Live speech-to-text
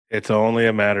It's only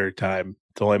a matter of time.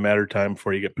 It's only a matter of time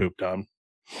before you get pooped on.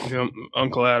 Yep,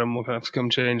 Uncle Adam will have to come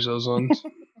change those ones.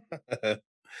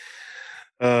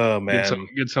 Oh Get some man.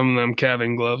 get some of them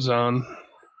calving gloves on.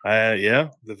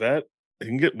 Yeah, the vet.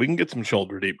 We can get some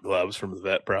shoulder deep gloves from the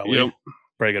vet probably. Yep,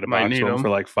 Probably get a might box need of them for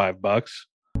them. like $5.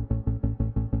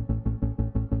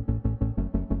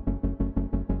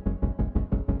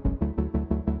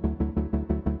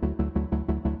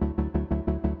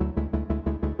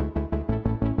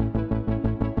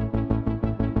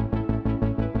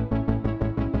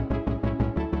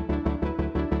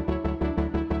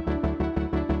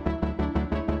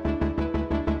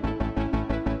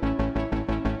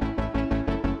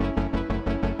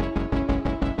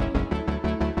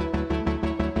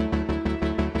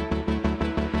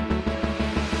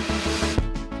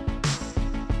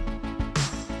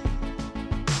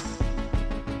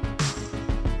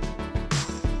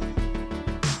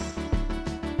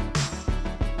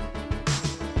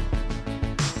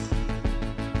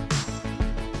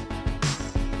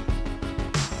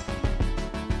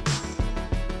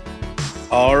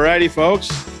 Alrighty, folks.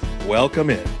 Welcome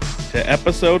in to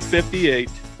episode 58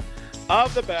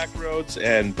 of the Backroads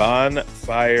and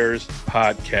Bonfires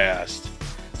podcast.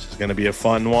 This is going to be a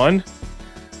fun one.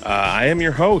 I am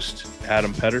your host,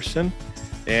 Adam Pedersen,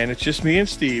 and it's just me and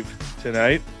Steve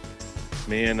tonight.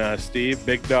 Me and Steve,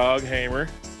 Big Dog Hamer.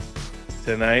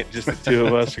 Tonight, just the two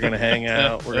of us are going to hang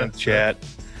out. We're going to chat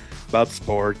about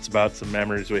sports, about some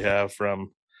memories we have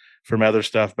from other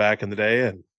stuff back in the day,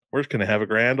 and we're just going to have a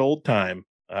grand old time.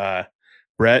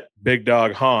 Brett, Big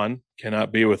Dog Hahn,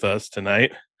 cannot be with us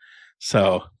tonight.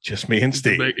 So just me and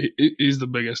Steve. He's the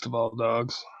biggest of all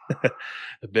dogs.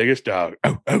 The biggest dog.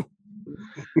 Oh,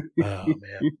 man.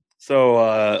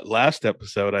 So last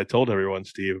episode, I told everyone,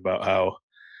 Steve, about how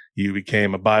you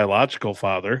became a biological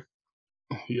father.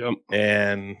 Yep.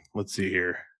 And let's see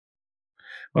here.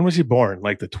 When was he born?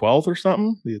 Like the 12th or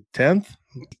something? The 10th?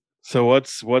 So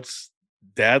what's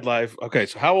dad life? Okay,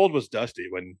 so how old was Dusty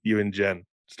when you and Jen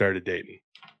started dating?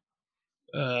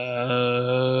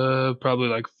 Probably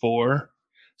like 4.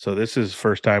 So this is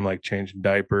first time like changing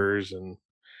diapers and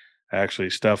actually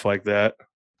stuff like that.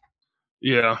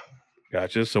 Yeah.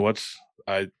 Gotcha. So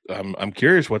I'm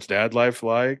curious, what's dad life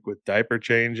like with diaper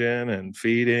changing and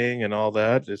feeding and all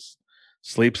that? Just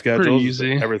sleep schedules, Pretty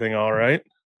easy. everything all right?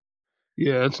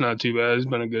 Yeah, it's not too bad. He's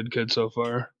been a good kid so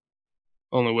far.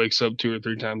 Only wakes up 2 or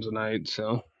 3 times a night,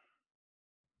 so,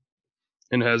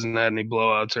 and hasn't had any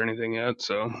blowouts or anything yet.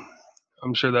 So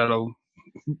I'm sure that'll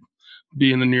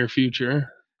be in the near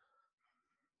future.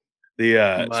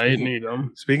 The Might need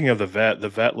them. speaking of the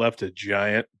vet left a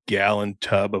giant gallon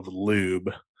tub of lube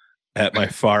at my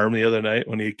farm the other night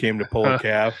when he came to pull a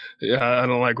calf. Yeah, I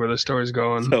don't like where the story's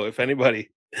going. So if anybody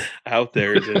out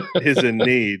there is in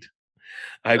need,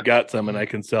 I've got some and I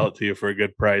can sell it to you for a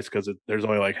good price because there's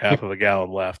only like half of a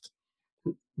gallon left.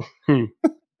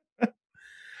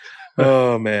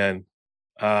 Oh man,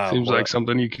 Seems like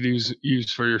something you could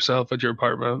use for yourself at your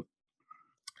apartment.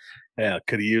 Yeah,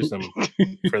 could have used them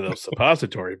for those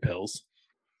suppository pills.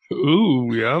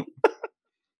 Ooh, yep.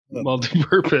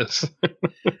 Multi-purpose.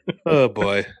 Oh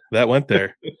boy, that went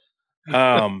there.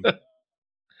 I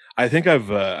think I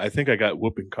got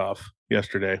whooping cough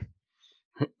yesterday.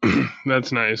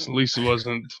 That's nice. At least it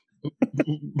wasn't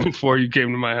before you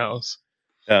came to my house.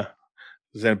 Yeah,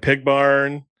 was in a pig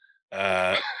barn.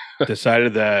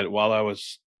 Decided that while I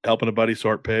was helping a buddy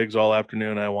sort pigs all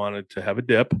afternoon, I wanted to have a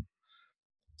dip.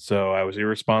 So I was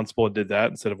irresponsible and did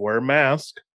that instead of wear a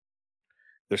mask.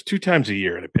 There's 2 times a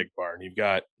year in a pig barn. You've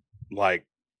got like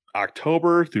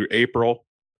October through April,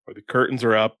 where the curtains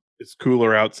are up. It's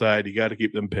cooler outside. You got to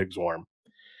keep them pigs warm.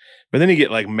 But then you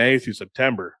get like May through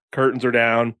September. Curtains are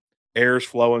down, air's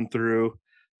flowing through,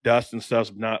 dust and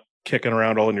stuff's not kicking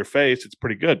around all in your face. It's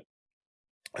pretty good.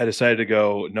 I decided to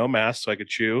go no mask so I could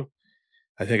chew.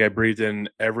 I think I breathed in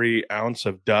every ounce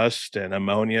of dust and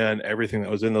ammonia and everything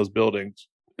that was in those buildings.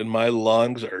 And my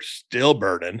lungs are still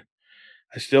burning.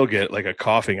 I still get like a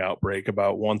coughing outbreak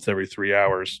about once every 3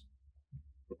 hours.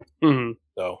 Mm-hmm.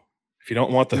 So if you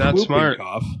don't want the not whooping smart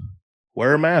cough,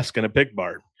 wear a mask in a pig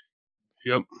barn.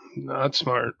 Yep, not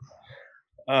smart.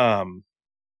 I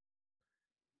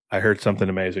heard something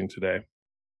amazing today.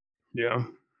 Yeah.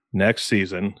 Next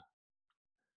season,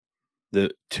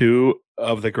 the 2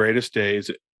 of the greatest days,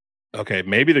 okay,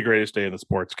 maybe the greatest day in the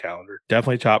sports calendar,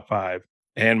 definitely top 5,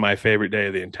 and my favorite day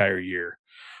of the entire year,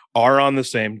 are on the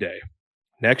same day.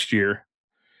 Next year,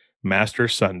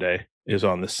 Masters Sunday is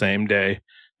on the same day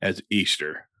as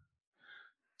Easter.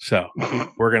 So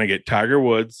we're going to get Tiger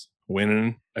Woods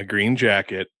winning a green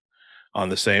jacket on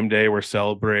the same day we're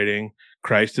celebrating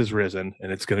Christ is risen,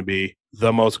 and it's going to be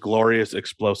the most glorious,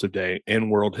 explosive day in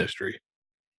world history.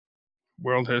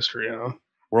 World history, huh?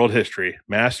 World history.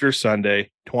 Masters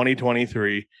Sunday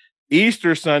 2023,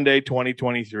 Easter Sunday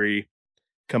 2023,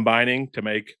 combining to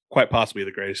make quite possibly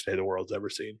the greatest day the world's ever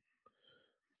seen.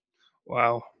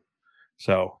 Wow.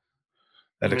 So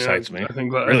that excites me. I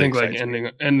think Really like excites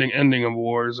me. ending of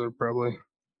wars are probably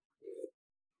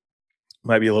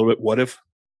Might be a little bit. What if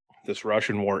this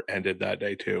Russian war ended that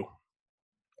day too?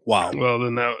 Wow. well.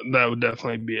 Then that would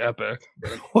definitely be epic.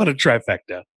 What a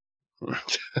trifecta.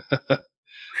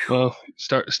 Well,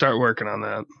 start working on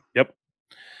that. Yep.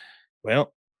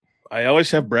 Well, I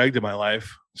always have bragged in my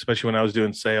life, especially when I was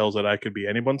doing sales, that I could be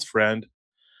anyone's friend.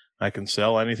 I can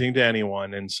sell anything to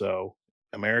anyone. And so,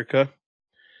 America,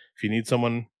 if you need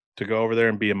someone to go over there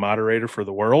and be a moderator for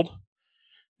the world,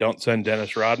 don't send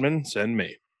Dennis Rodman, send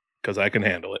me, because I can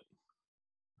handle it.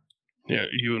 Yeah,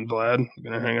 you and Vlad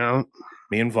gonna hang out.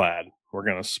 Me and Vlad, we're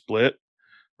gonna split.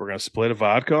 We're gonna split a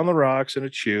vodka on the rocks and a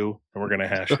chew, and we're gonna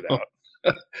hash it out.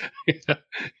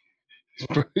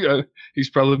 Yeah.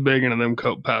 He's probably big into them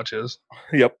coat pouches.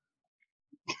 Yep.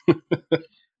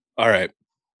 All right.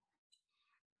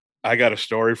 I got a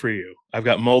story for you. I've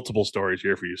got multiple stories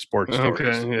here for you, sports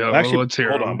stories. Okay, yeah. Actually, let's hear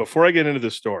hold them. on. Before I get into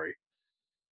the story,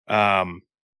 I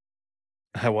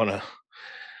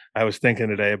was thinking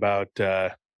today about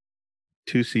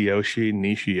Tsuyoshi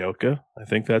Nishioka. I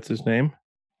think that's his name.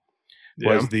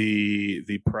 Yeah. Was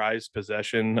the prized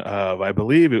possession of, I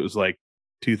believe it was like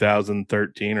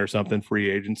 2013 or something, free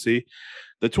agency.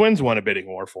 The Twins won a bidding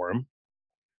war for him.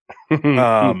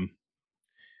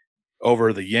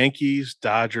 Over the Yankees,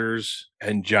 Dodgers,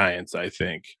 and Giants, I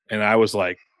think. And I was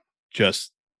like,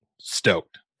 just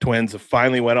stoked. Twins have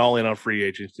finally went all in on free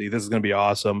agency. This is going to be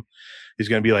awesome. He's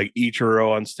going to be like Ichiro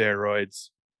on steroids.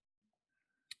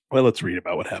 Well, let's read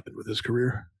about what happened with his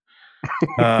career.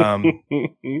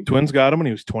 Twins got him when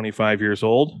he was 25 years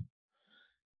old.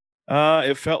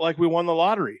 It felt like we won the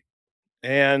lottery.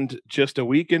 And just a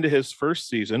week into his first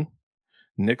season,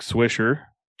 Nick Swisher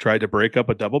tried to break up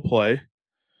a double play,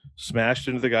 smashed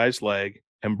into the guy's leg,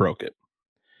 and broke it.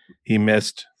 He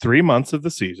missed 3 months of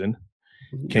the season,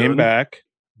 came back,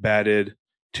 batted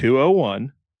 .201,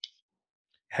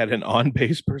 had an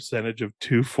on-base percentage of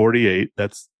 .248.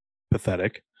 That's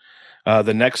pathetic.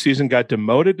 The next season got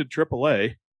demoted to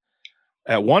AAA.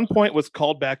 At one point was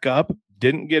called back up,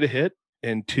 didn't get a hit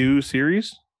in 2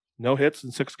 series, no hits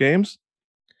in 6 games,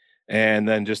 and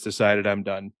then just decided, I'm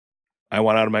done. I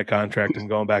want out of my contract and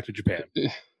going back to Japan.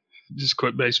 Just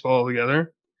quit baseball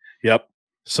altogether? Yep.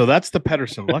 So that's the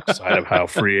Pedersen luck side of how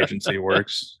free agency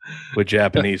works with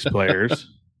Japanese players.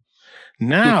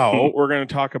 Now we're going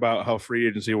to talk about how free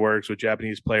agency works with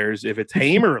Japanese players. If it's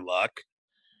Hamer luck,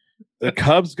 the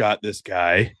Cubs got this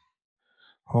guy.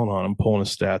 Hold on, I'm pulling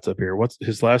his stats up here. What's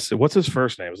his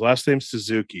first name? His last name's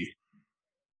Suzuki.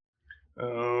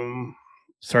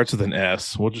 Starts with an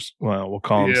S. We'll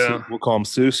call him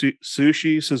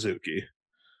Sushi Suzuki.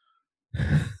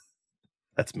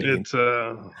 That's me. It's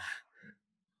okay.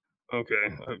 I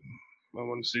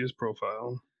want to see his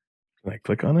profile. Can I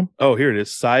click on him? Oh, here it is.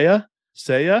 Seiya,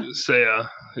 yeah.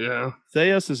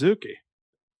 Seiya Suzuki.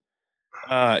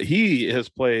 He has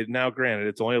played, now granted,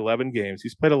 it's only 11 games.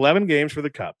 He's played 11 games for the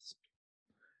Cubs.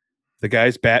 The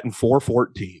guy's batting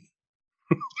 .414.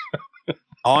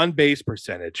 On base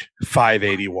percentage,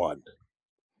 .581.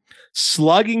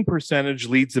 Slugging percentage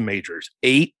leads the majors,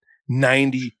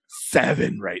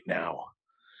 .897 right now.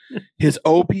 His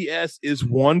OPS is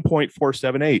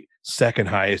 1.478, second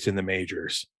highest in the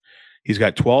majors. He's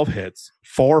got 12 hits,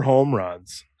 4 home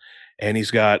runs, and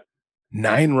he's got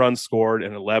 9 runs scored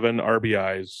and 11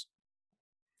 RBIs.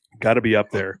 Got to be up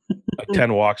there.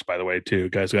 10 walks, by the way, too.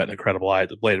 Guy's got an incredible eye at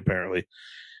the plate, apparently.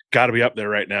 Got to be up there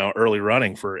right now, early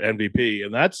running for MVP.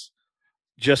 And that's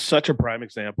just such a prime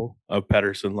example of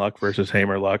Pedersen luck versus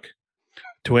Hamer luck.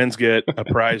 Twins get a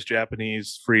prize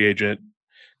Japanese free agent.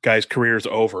 Guy's career's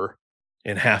over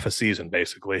in half a season,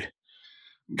 basically.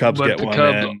 Cubs get one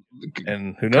in,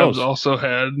 and who knows? Cubs also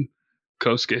had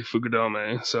Kosuke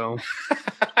Fukudome, so.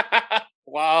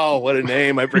 Wow, what a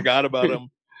name. I forgot about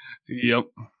him. Yep.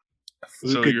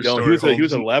 So he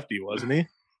was a lefty, wasn't he?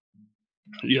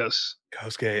 Yes.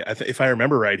 Kosuke, if I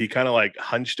remember right, he kind of like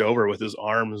hunched over with his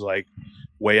arms like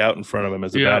way out in front of him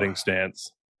as a batting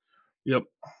stance. Yep.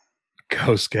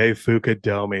 Kosuke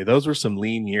Fukudome. Those were some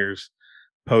lean years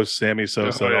post Sammy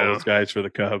Sosa and all those guys for the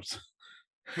Cubs.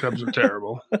 Cubs are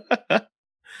terrible.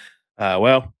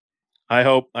 Well, I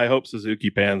hope Suzuki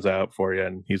pans out for you,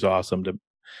 and he's awesome.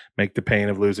 make the pain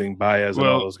of losing Baez and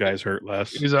all Well, those guys hurt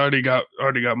less. he's already got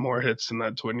more hits than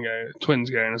that Twins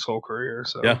guy in his whole career.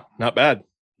 So Yeah, not bad.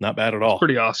 Not bad at all.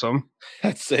 pretty awesome.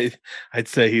 I'd say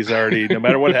he's already, no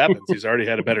matter what happens, he's already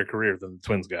had a better career than the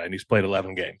Twins guy, and he's played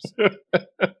 11 games.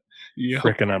 Yep.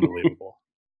 Freaking unbelievable.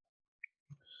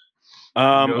 Go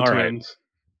All Twins. right.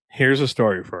 Here's a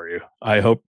story for you. I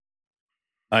hope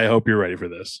you're ready for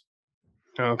this.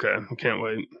 Okay, I can't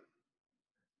wait.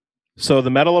 So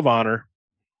the Medal of Honor,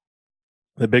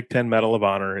 the Big Ten Medal of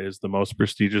Honor, is the most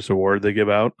prestigious award they give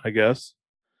out, I guess.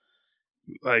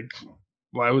 Like,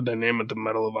 why would they name it the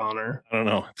Medal of Honor? I don't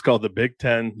know. It's called the Big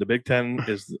Ten. The Big Ten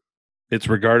it's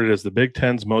regarded as the Big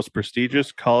Ten's most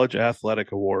prestigious college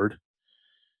athletic award.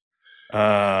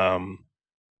 One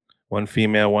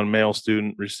female, one male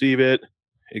student receive it.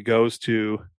 It goes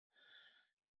to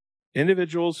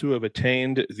individuals who have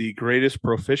attained the greatest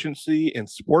proficiency in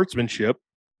sportsmanship.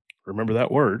 Remember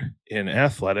that word, in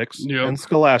athletics and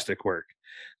scholastic work.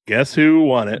 Guess who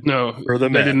won it? No, for the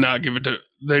men? They did not give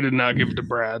it to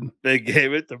Brad. They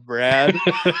gave it to Brad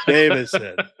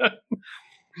Davison.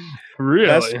 Really?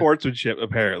 Best sportsmanship,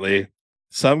 apparently.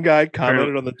 Some guy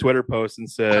commented on the Twitter post and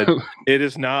said, "It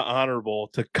is not honorable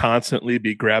to constantly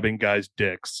be grabbing guys'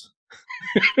 dicks."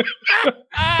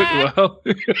 Well,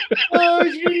 oh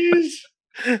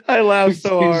jeez, I laughed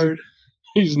so hard.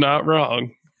 He's not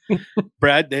wrong.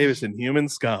 Brad Davison, human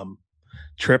scum,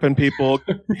 tripping people,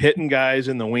 hitting guys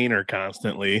in the wiener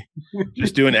constantly,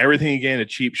 just doing everything he can to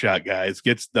cheap shot guys,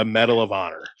 gets the Medal of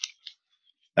Honor.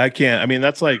 I can't. I mean,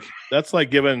 that's like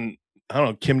giving, I don't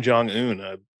know, Kim Jong-un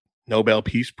a Nobel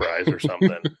Peace Prize or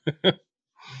something.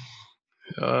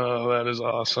 Oh, that is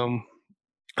awesome.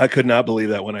 I could not believe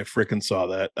that when I freaking saw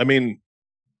that. I mean,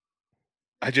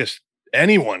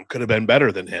 anyone could have been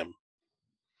better than him.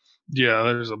 Yeah,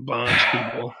 there's a bunch of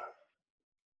people.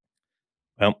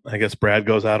 Well, I guess Brad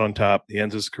goes out on top. He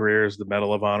ends his career as the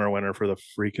Medal of Honor winner for the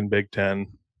freaking Big Ten.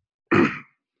 Yeah,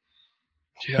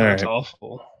 that's right.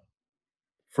 awful.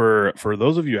 For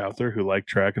those of you out there who like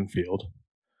track and field,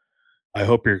 I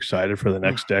hope you're excited for the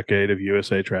next decade of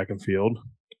USA track and field.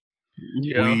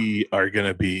 Yeah. We are going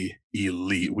to be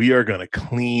elite. We are going to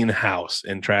clean house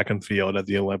in track and field at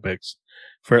the Olympics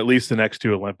for at least the next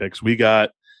two Olympics. We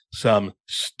got some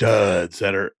studs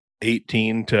that are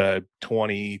 18 to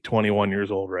 20, 21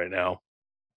 years old right now.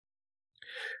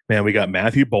 Man, we got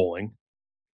Matthew Bowling,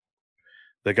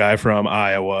 the guy from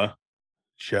Iowa,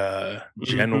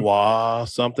 Genoa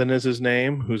something is his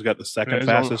name, who's got the second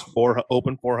fastest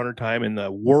open 400 time in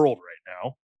the world right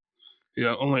now.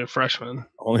 Yeah, only a freshman.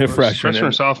 Only a freshman. Freshman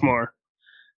or sophomore?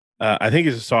 I think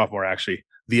he's a sophomore, actually.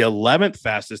 The 11th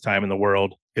fastest time in the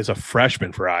world is a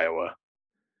freshman for Iowa.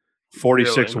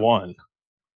 46-1.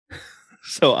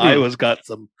 So Iowa's got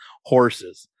some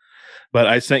horses. But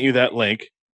I sent you that link.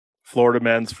 Florida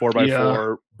men's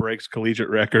 4x4 breaks collegiate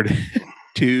record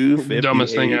 258.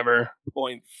 Dumbest thing ever.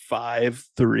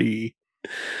 0.53.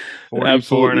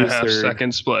 44.5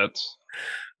 second splits.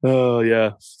 Oh,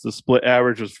 yeah. The split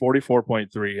average was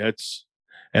 44.3.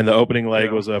 And the opening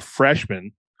leg was a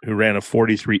freshman who ran a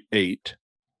 43.8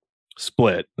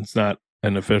 split. It's not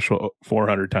an official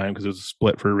 400 time because it was a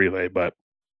split for relay, but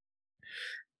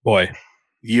boy,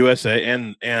 USA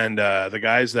and the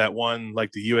guys that won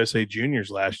like the USA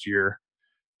juniors last year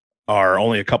are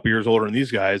only a couple years older than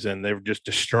these guys, and they're just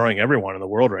destroying everyone in the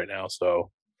world right now.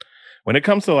 So when it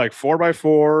comes to like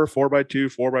 4x4,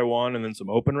 4x2, 4x1, and then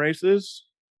some open races,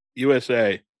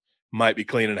 USA might be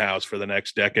cleaning house for the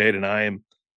next decade, and I am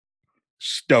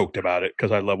stoked about it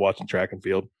because I love watching track and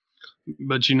field.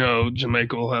 But you know,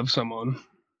 Jamaica will have someone.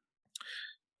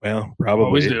 Well, probably.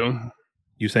 Always do.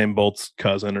 Usain Bolt's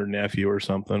cousin or nephew or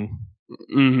something.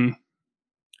 Mm-hmm.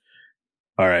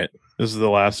 All right. This is the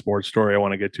last sports story I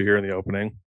want to get to here in the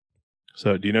opening.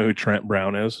 So do you know who Trent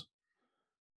Brown is?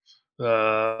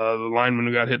 The lineman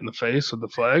who got hit in the face with the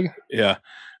flag? Yeah,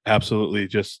 absolutely.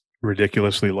 Just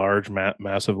ridiculously large,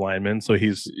 massive lineman. So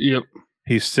he's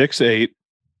 6'8",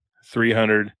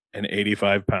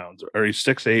 385 pounds. Or he's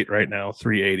 6'8" right now,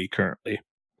 380 currently.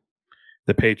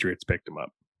 The Patriots picked him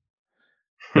up.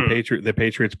 The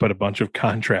Patriots put a bunch of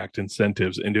contract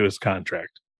incentives into his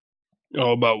contract.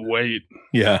 Oh, about weight.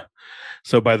 Yeah.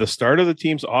 So by the start of the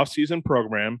team's offseason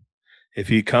program, if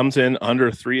he comes in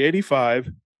under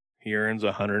 385, he earns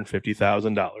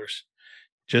 $150,000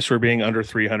 just for being under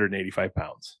 385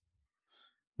 pounds.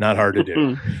 Not hard to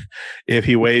do. If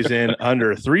he weighs in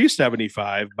under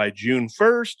 375 by June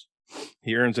 1st,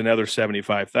 he earns another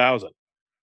 $75,000.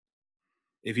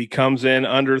 If he comes in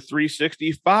under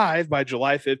 365 by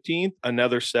July 15th,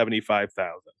 another $75,000.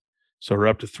 So we're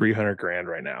up to $300,000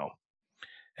 right now.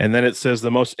 And then it says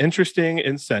the most interesting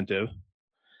incentive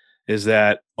is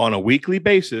that on a weekly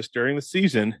basis during the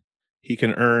season, he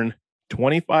can earn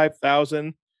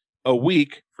 $25,000 a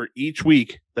week for each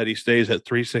week that he stays at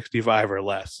 365 or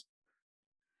less.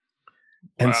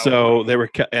 Wow. And so they were,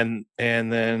 and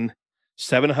then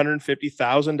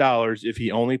 $750,000 if he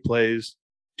only plays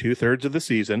 2/3 of the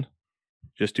season,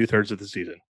 just 2/3 of the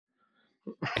season,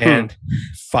 and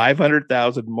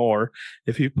 500,000 more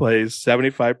if he plays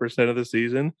 75% of the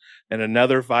season, and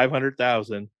another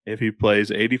 500,000 if he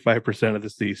plays 85% of the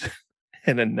season,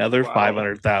 and another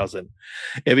 500,000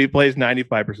 if he plays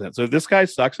 95%. So if this guy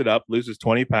sucks it up, loses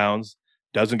 20 pounds,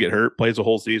 doesn't get hurt, plays a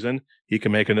whole season, he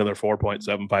can make another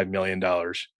 $4.75 million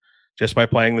just by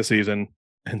playing the season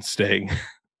and staying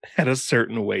at a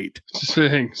certain weight.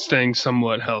 Staying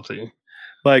somewhat healthy.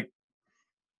 Like,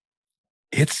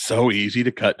 it's so easy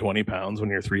to cut 20 pounds when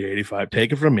you're 385.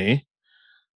 Take it from me.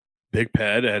 Big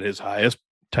Ped at his highest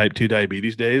type 2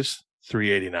 diabetes days,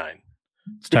 389.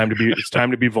 It's time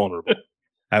to be vulnerable.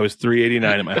 I was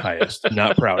 389 at my highest.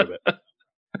 Not proud of it.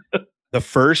 The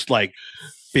first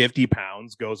 50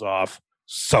 pounds goes off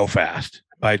so fast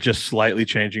by just slightly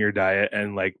changing your diet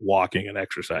and walking and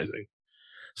exercising.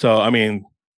 So, I mean,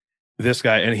 this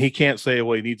guy, and he can't say,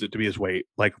 well, he needs it to be his weight.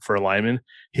 Like for a lineman,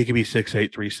 he could be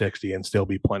 6'8", 360 and still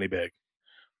be plenty big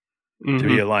to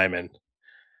be a lineman.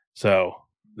 So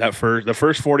the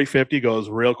first 40-50 goes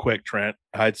real quick, Trent.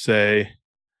 I'd say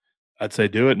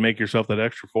do it and make yourself that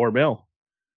extra $4 million.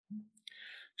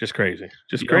 Just crazy.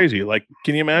 Crazy. Like,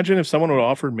 can you imagine if someone would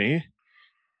offer me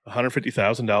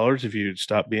 $150,000 if you'd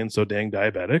stop being so dang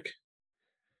diabetic?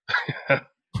 Would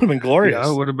have been glorious.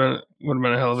 Yeah, would have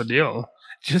been a hell of a deal.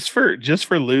 Just for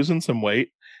losing some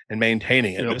weight and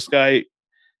maintaining it. Yep. This guy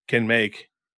can make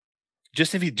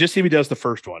just if he does the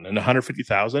first one and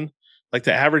 150,000, like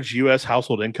the average US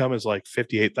household income is like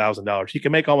 $58,000. He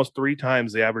can make almost 3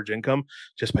 times the average income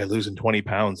just by losing 20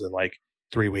 pounds in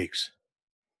 3 weeks.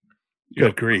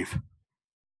 Good grief.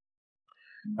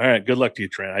 All right. Good luck to you,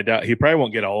 Trent. I doubt he probably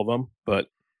won't get all of them, but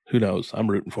who knows? I'm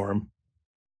rooting for him.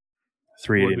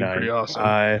 389. Pretty awesome.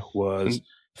 I was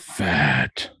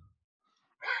fat.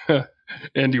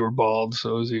 And you were bald,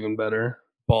 so it was even better.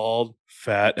 Bald,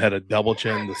 fat, had a double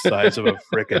chin the size of a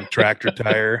freaking tractor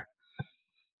tire.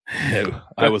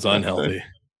 I was unhealthy.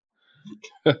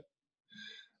 Oh,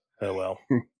 well.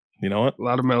 You know what? A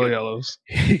lot of mellow yellows.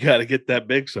 You got to get that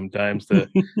big sometimes to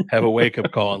have a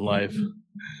wake-up call in life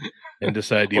and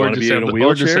decide, do you want to be in a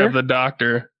wheelchair? Or just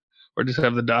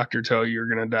have the doctor tell you you're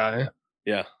going to die.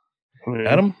 Yeah.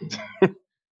 Adam,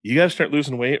 you got to start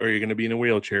losing weight or you're going to be in a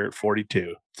wheelchair at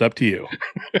 42. It's up to you.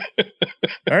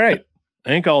 All right. I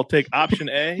think I'll take option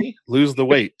A, lose the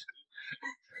weight.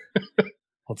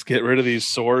 Let's get rid of these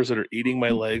sores that are eating my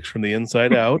legs from the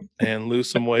inside out and lose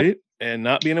some weight and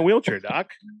not be in a wheelchair, Doc.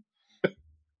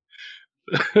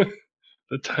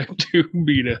 The type 2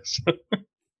 beatus.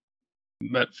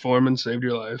 Metformin saved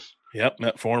your life. Yep,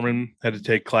 metformin. Had to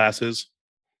take classes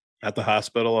at the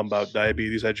hospital about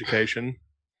diabetes education.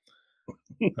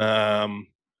 Learned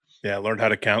how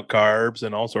to count carbs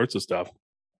and all sorts of stuff.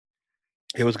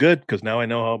 It was good because now I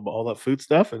know all that food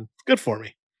stuff and it's good for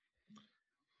me.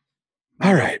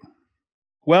 All right.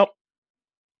 Well,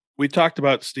 we talked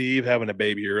about Steve having a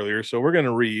baby earlier, so we're going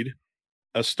to read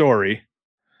a story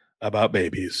about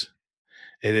babies.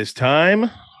 It is time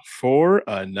for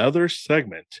another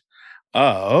segment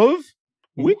of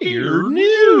Weird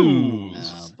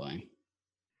News. Oh, boy.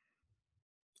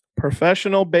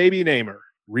 Professional baby namer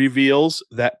reveals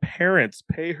that parents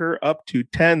pay her up to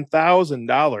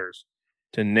 $10,000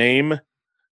 to name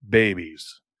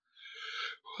babies.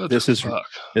 This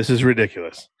is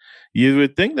ridiculous. You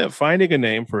would think that finding a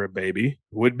name for a baby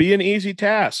would be an easy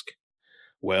task.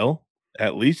 Well,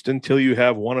 at least until you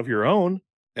have one of your own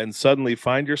and suddenly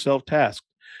find yourself tasked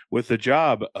with the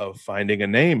job of finding a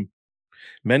name.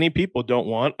 Many people don't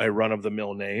want a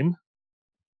run-of-the-mill name.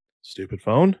 Stupid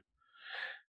phone.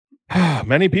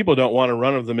 Many people don't want a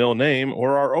run-of-the-mill name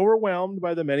or are overwhelmed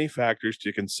by the many factors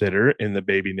to consider in the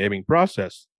baby naming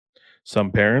process.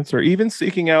 Some parents are even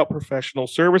seeking out professional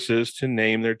services to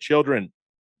name their children.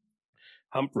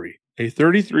 Humphrey, a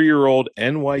 33-year-old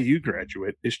NYU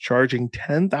graduate, is charging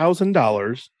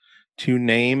 $10,000 to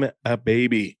name a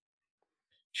baby.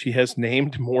 She has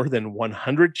named more than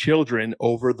 100 children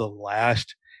over the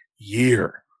last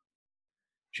year.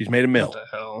 She's made a mill. What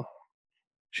the hell?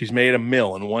 She's made a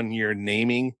mill in 1 year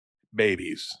naming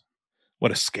babies.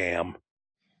 What a scam.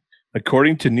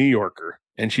 According to New Yorker,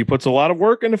 and she puts a lot of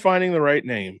work into finding the right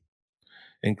name,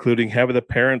 including having the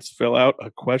parents fill out a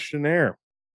questionnaire.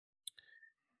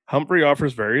 Humphrey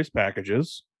offers various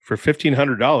packages, For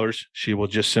 $1,500, she will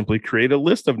just simply create a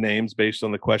list of names based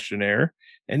on the questionnaire,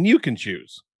 and you can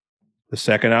choose. The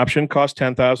second option costs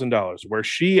 $10,000, where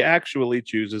she actually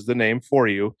chooses the name for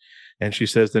you, and she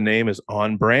says the name is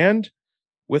on brand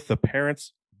with the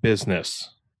parent's business,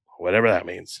 whatever that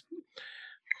means.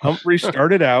 Humphrey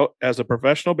started out as a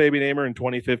professional baby namer in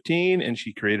 2015, and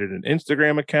she created an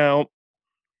Instagram account.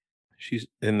 She's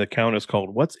in the account is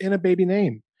called "What's in a Baby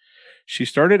Name." She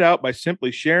started out by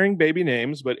simply sharing baby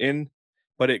names, but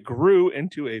it grew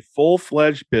into a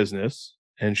full-fledged business,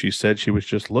 and she said she was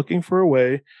just looking for a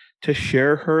way to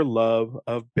share her love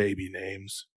of baby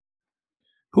names.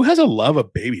 Who has a love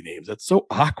of baby names? That's so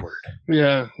awkward.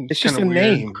 Yeah, it's just a weird,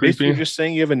 name. creepy. Basically, you're just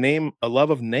saying you have a love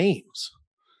of names.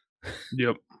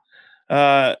 Yep.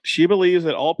 She believes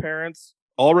that all parents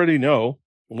already know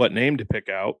what name to pick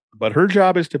out, but her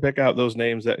job is to pick out those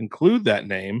names that include that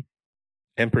name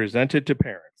and present it to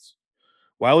parents.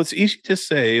 While it's easy to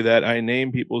say that I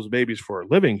name people's babies for a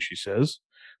living, she says,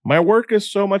 my work is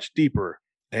so much deeper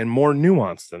and more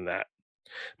nuanced than that.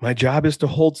 My job is to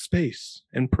hold space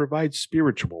and provide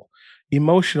spiritual,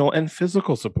 emotional, and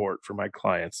physical support for my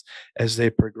clients as they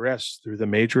progress through the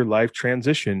major life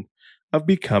transition of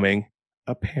becoming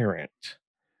a parent.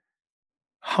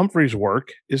 Humphrey's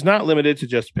work is not limited to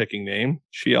just picking names.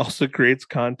 She also creates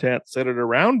content centered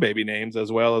around baby names,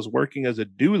 as well as working as a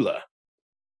doula,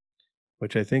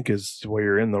 which I think is where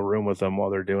you're in the room with them while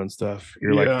they're doing stuff.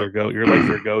 You're like their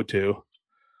go-to.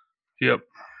 Yep.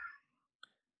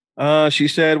 She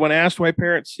said, when asked why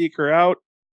parents seek her out,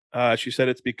 she said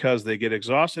it's because they get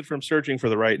exhausted from searching for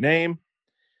the right name.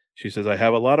 She says, I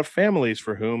have a lot of families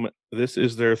for whom this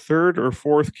is their third or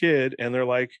fourth kid, and they're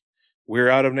like, we're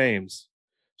out of names.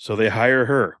 So they hire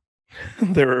her.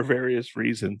 There are various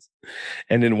reasons.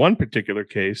 And in one particular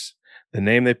case, the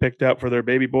name they picked out for their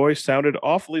baby boy sounded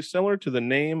awfully similar to the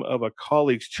name of a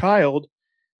colleague's child.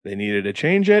 They needed to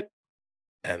change it,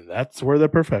 and that's where the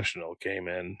professional came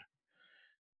in.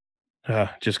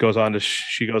 She goes on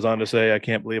to say, I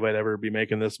can't believe I'd ever be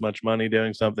making this much money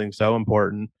doing something so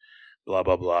important. Blah,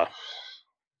 blah, blah.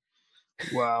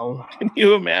 Wow. Can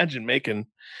you imagine making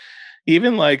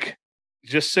even like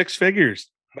just six figures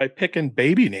by picking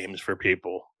baby names for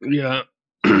people? Yeah.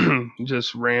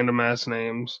 Just random ass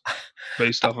names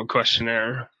based off a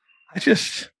questionnaire.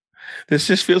 This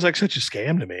just feels like such a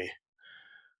scam to me.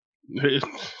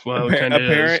 Well, a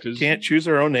parent can't choose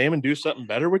their own name and do something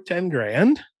better with 10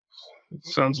 grand.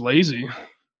 Sounds lazy.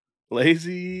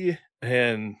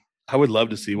 And I would love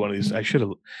to see one of these. I should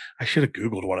have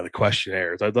Googled one of the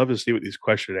questionnaires. I'd love to see what these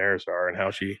questionnaires are and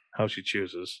how she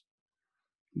chooses.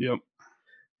 Yep.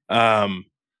 I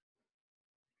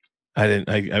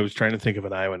was trying to think of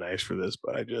an Iowa Nice for this,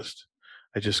 but I just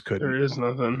couldn't. There is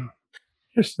nothing.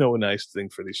 There's no nice thing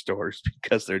for these stores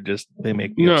because they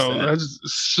make me upset. No, that's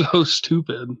so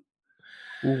stupid.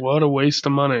 What a waste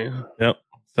of money. Yep.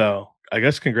 So I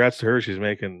guess congrats to her. She's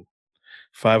making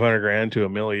 $500,000 to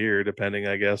 $1 million a year, depending,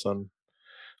 I guess, on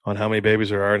how many babies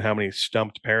there are and how many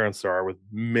stumped parents there are with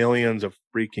millions of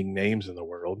freaking names in the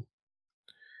world.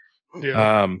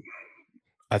 Yeah.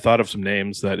 I thought of some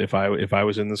names that if I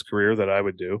was in this career that I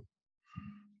would do.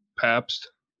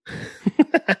 Pabst.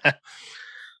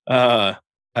 I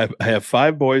have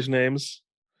 5 boys' names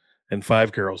and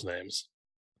 5 girls' names.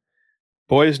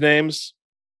 Boys' names,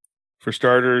 for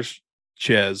starters,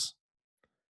 Chez.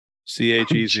 Chez.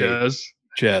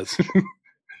 Chez.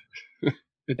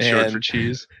 It's short for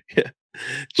cheese. Yeah.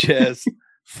 Chez.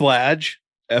 Flaj.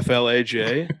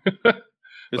 Flaj.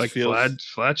 Like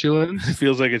flatulence? It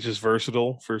feels like it's just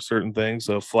versatile for certain things.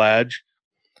 So Flaj.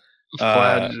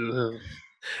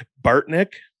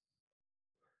 Bartnick.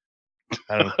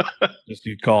 I don't know. Just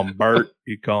you'd call him Bart,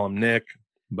 you'd call him Nick,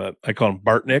 but I call him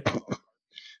Bartnick.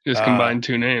 Just combine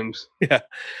 2 names. Yeah.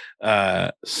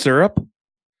 Syrup.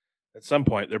 At some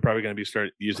point, they're probably going to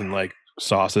start using like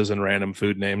sauces and random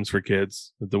food names for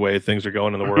kids. The way things are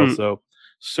going in the world. So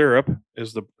Syrup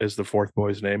is the 4th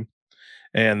boy's name,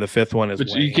 and the 5th one is. But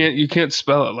Wayne. you can't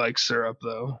spell it like syrup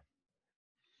though.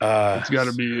 It's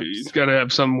got to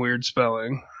have some weird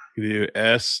spelling. You do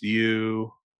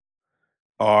SURUHP.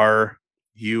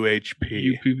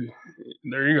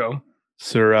 There you go.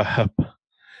 Syrup.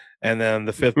 And then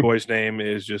the 5th boy's name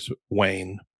is just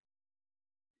Wayne.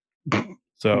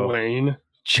 So Wayne,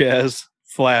 Chez,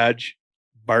 Flaj,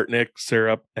 Bartnick,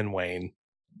 Syrup, and Wayne.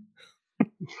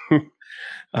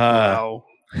 Wow.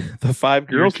 The 5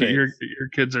 girls. Your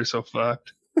kids are so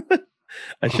fucked.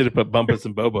 I should have put Bumpus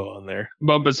and Bobo on there.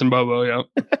 Bumpus and Bobo, yeah.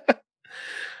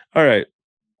 All right.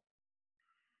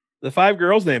 The 5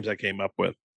 girls' names I came up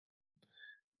with.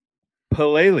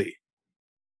 Paleli.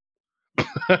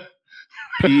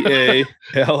 Paley.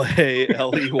 Paley.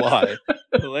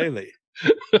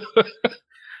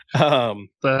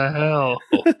 The hell?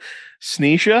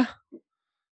 Sneesha.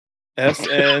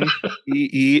 Sneesha.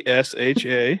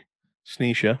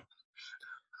 Sneesha.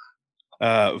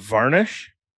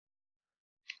 Varnish.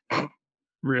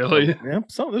 Really? Yeah,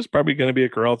 so there's probably going to be a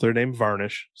girl out there named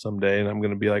Varnish someday, and I'm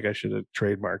going to be like, I should have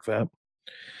trademarked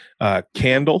that.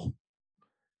 Candle.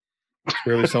 It's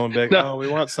really someone big. No. Oh, we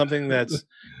want something that's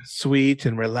sweet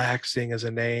and relaxing as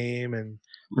a name and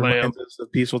reminds us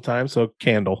of peaceful times. So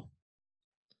Candle.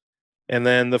 And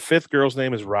then the fifth girl's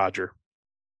name is Roger.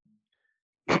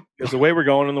 Because the way we're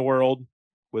going in the world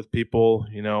with people,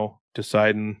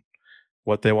 deciding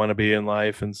what they want to be in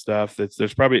life and stuff, it's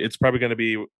probably going to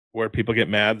be where people get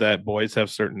mad that boys have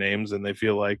certain names and they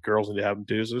feel like girls need to have them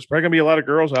too. So there's probably going to be a lot of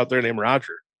girls out there named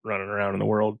Roger running around in the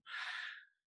world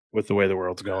with the way the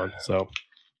world's going. So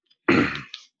I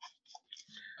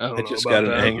just got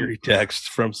an angry text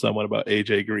from someone about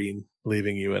AJ Green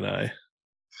leaving you and I.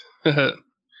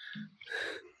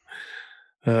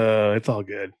 It's all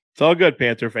good. It's all good,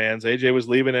 Panther fans. AJ was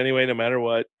leaving anyway, no matter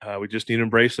what. We just need to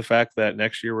embrace the fact that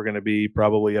next year we're going to be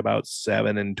probably about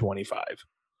 7-25.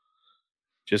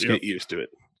 Just get used to it.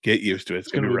 Get used to it.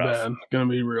 It's going to be rough. Bad. It's going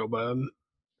to be real bad.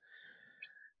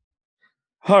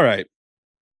 All right.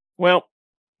 Well,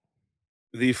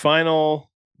 the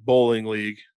final bowling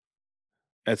league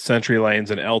at Century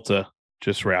Lanes in Elta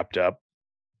just wrapped up.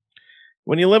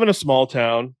 When you live in a small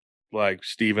town like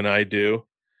Steve and I do,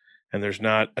 and there's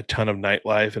not a ton of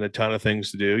nightlife and a ton of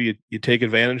things to do, you take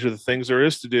advantage of the things there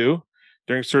is to do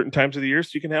during certain times of the year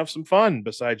so you can have some fun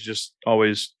besides just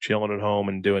always chilling at home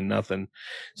and doing nothing.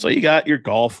 So you got your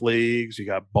golf leagues, you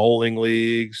got bowling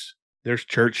leagues, there's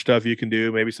church stuff you can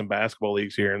do, maybe some basketball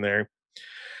leagues here and there.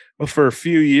 But for a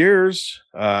few years,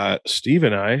 Steve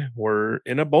and I were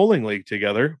in a bowling league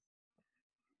together.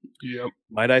 Yep.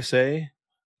 Might I say,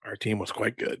 our team was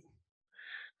quite good.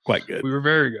 Quite good. We were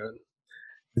very good.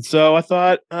 And so I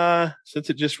thought, since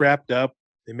it just wrapped up,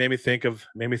 it made me think of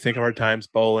our times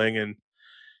bowling and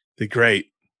the great,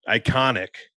 iconic,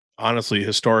 honestly,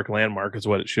 historic landmark is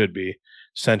what it should be.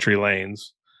 Century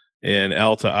Lanes in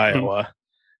Elta, Iowa.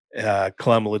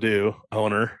 Clem Ledoux,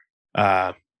 owner.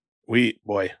 We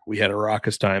had a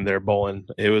raucous time there bowling.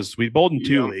 We bowled in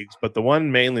two leagues, but the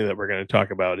one mainly that we're going to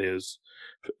talk about it's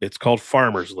called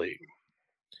Farmers League.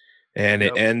 And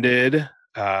it ended.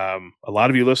 A lot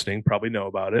of you listening probably know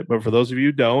about it, but for those of you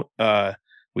who don't,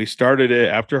 we started it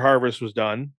after harvest was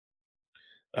done.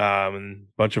 A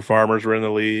bunch of farmers were in the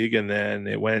league, and then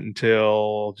it went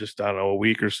until just, I don't know, a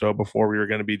week or so before we were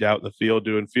going to be out in the field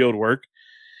doing field work.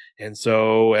 And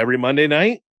so every Monday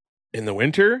night in the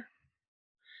winter,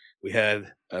 we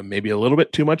had maybe a little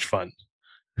bit too much fun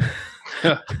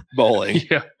bowling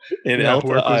in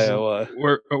Elta, Iowa.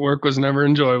 Work was never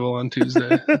enjoyable on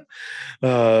Tuesday.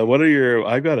 What are your?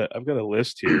 I've got a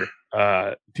list here.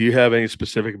 Do you have any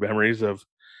specific memories of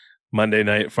Monday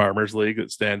Night Farmers League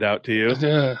that stand out to you?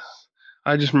 Yeah,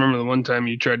 I just remember the one time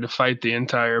you tried to fight the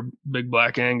entire Big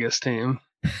Black Angus team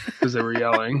because they were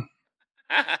yelling.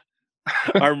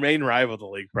 Our main rival of the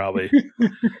league, probably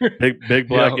Big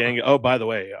Black Angus. Oh, by the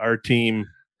way, our team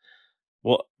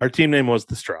name was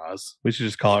the Straws. We should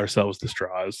just call ourselves the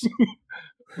Straws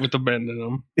with a bend in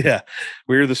them. Yeah,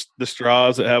 we were the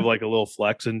Straws that have like a little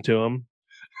flex into them.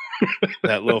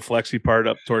 That little flexy part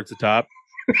up towards the top.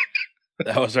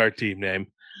 That was our team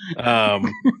name. Yeah,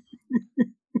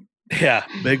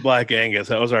 Big Black Angus.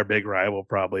 That was our big rival.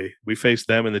 Probably we faced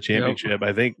them in the championship.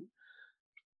 I think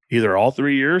either all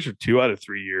 3 years or 2 out of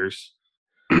 3 years.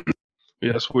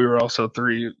 Yes, we were also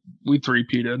we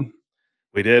three-peated.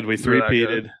 We did. We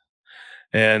three-peated.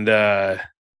 And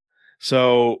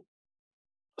so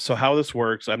how this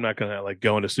works, I'm not going to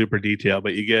go into super detail,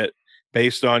 but you get,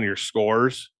 based on your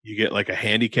scores, you get like a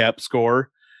handicap score,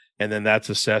 and then that's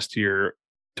assessed to your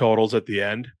totals at the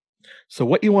end. So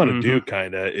what you want to do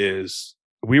kind of is,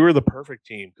 we were the perfect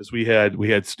team because we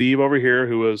had Steve over here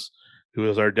who was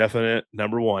our definite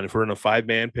number one. If we're in a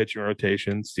 5-man pitching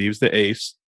rotation, Steve's the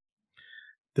ace,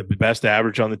 the best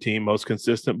average on the team, most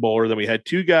consistent bowler. Then we had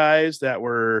 2 guys that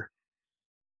were,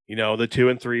 the 2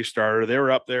 and 3 starter. They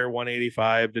were up there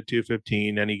 185 to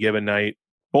 215 any given night,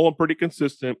 bowling pretty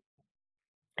consistent.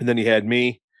 And then you had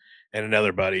me and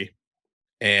another buddy.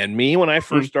 And me, when I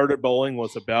first started bowling,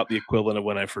 was about the equivalent of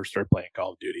when I first started playing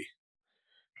Call of Duty.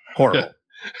 Horrible.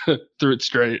 Threw it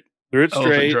straight.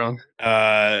 Drunk.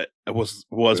 I was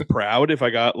proud if I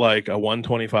got like a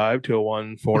 125 to a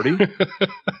 140,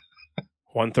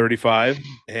 135.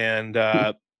 And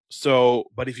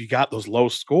but if you got those low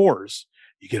scores,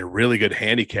 you get a really good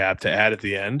handicap to add at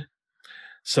the end.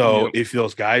 So Yep. if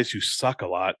those guys who suck a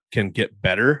lot can get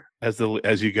better as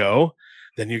you go,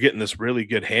 then you're getting this really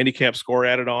good handicap score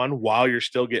added on while you're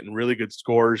still getting really good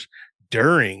scores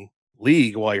during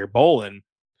league while you're bowling.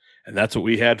 And that's what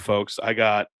we had, folks. I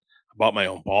bought my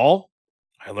own ball.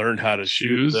 I learned how to shoot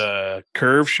Shoes. the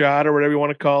curve shot or whatever you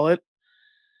want to call it.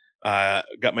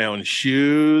 Got my own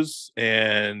shoes,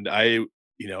 and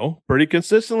pretty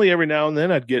consistently every now and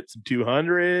then I'd get some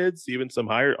 200s, even some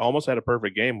higher. Almost had a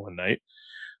perfect game one night.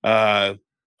 I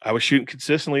was shooting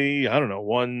consistently. I don't know,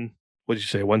 what'd you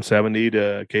say, 170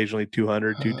 to occasionally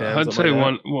 200, 210, I'd something say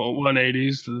like that.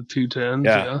 180s to the 210s.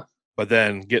 Yeah. Yeah. But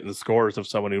then getting the scores of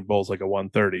someone who bowls like a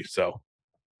 130. So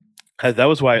that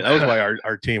was why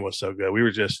our team was so good. We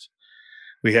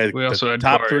had We the also had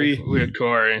top Corey. three. We had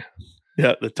Corey.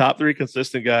 Yeah, the top three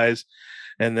consistent guys,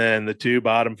 and then the two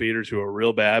bottom feeders who were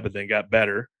real bad, but then got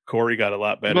better. Corey got a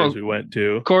lot better as Well, we went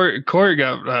too. Corey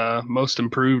got most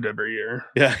improved every year.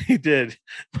 Yeah, he did.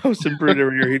 Most improved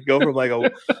every year. He'd go from like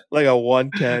a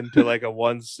 110 to like a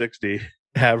 160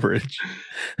 average.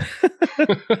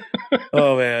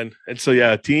 Oh man. And so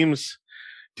yeah, teams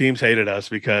hated us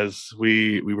because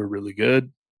we were really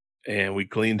good and we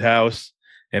cleaned house,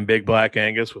 and Big Black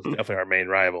Angus was definitely our main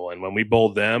rival. And when we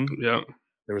bowled them, Yeah.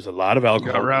 there was a lot of Got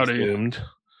alcohol rowdy. consumed,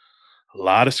 a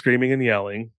lot of screaming and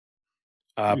yelling.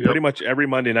 Yep. Pretty much every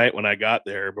Monday night when I got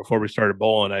there before we started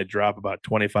bowling, I'd drop about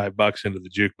 $25 into the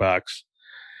jukebox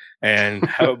and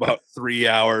have about 3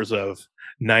 hours of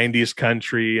 90s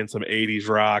country and some 80s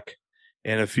rock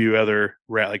and a few other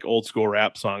like old school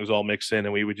rap songs all mixed in.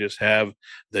 And we would just have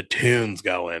the tunes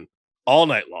going all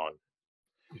night long.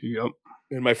 Yep.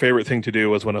 And my favorite thing to do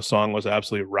was when a song was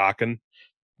absolutely rocking,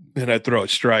 and I'd throw a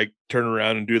strike, turn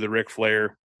around and do the Ric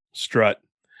Flair strut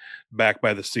back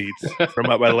by the seats, from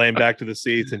up by the lane back to the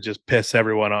seats, and just piss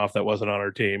everyone off that wasn't on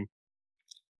our team.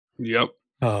 Yep.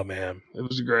 Oh man, it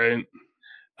was great.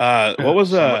 What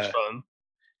was so much fun?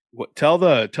 Tell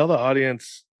the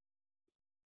audience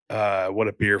what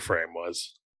a beer frame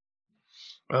was.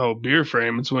 Oh, beer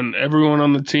frame. It's when everyone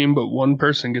on the team but one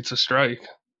person gets a strike.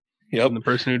 Yep. And the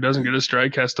person who doesn't get a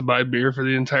strike has to buy beer for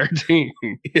the entire team.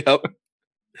 Yep.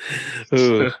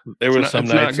 Ooh, there was some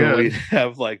nights when we'd good.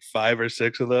 have like 5 or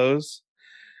 6 of those,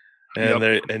 and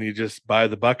and you just buy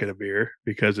the bucket of beer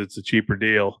because it's a cheaper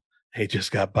deal. He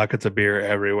just got buckets of beer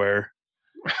everywhere.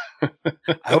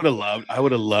 I would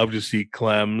have loved to see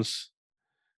Clem's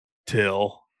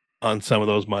Till on some of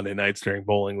those Monday nights during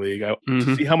bowling league.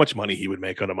 To see how much money he would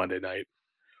make on a Monday night,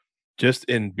 just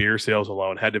in beer sales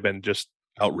alone, had to have been just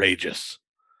outrageous.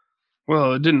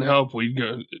 Well, it didn't help.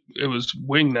 It was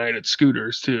wing night at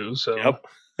Scooters too, so Yep.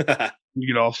 you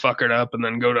get all fuckered up and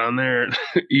then go down there and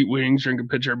eat wings, drink a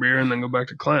pitcher of beer, and then go back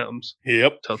to Clem's.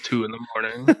 Yep. Till 2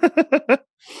 a.m.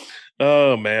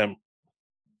 Oh man.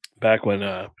 Back when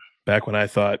I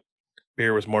thought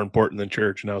beer was more important than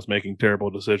church, and I was making terrible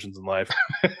decisions in life.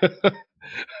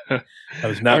 I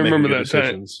was not making good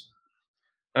decisions.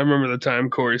 I remember the time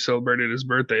Corey celebrated his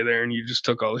birthday there, and you just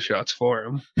took all the shots for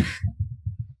him.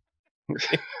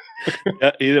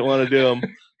 Yeah, he didn't want to do them.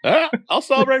 I'll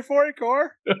celebrate for you, Corey.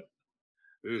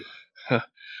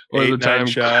 8, 9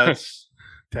 shots,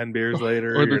 10 beers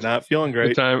later, you're not feeling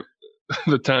great.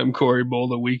 The time Corey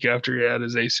bowled a week after he had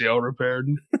his ACL repaired.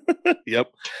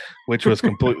 Yep, which was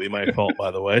completely my fault,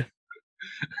 by the way.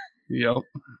 Yep.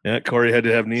 Yeah, Corey had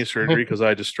to have knee surgery because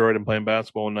I destroyed him playing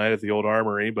basketball one night at the old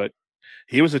Armory, but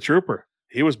he was a trooper.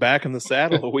 He was back in the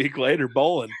saddle a week later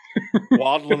bowling,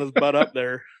 waddling his butt up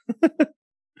there.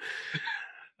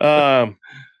 And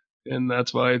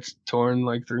that's why it's torn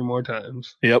like 3 more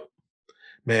times. Yep.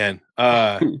 Man.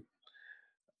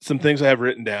 Some things I have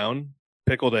written down.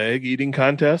 Pickled egg eating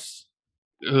contests.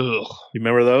 Ugh. You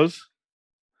remember those?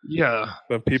 Yeah.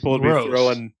 When people would be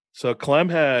throwing. So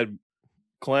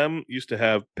Clem used to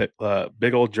have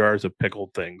big old jars of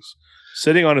pickled things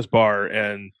sitting on his bar,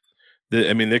 and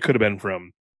they could have been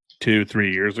from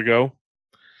 2-3 years ago.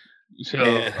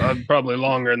 So probably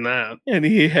longer than that. And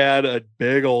he had a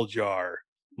big old jar,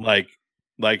 like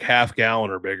half gallon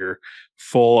or bigger,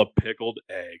 full of pickled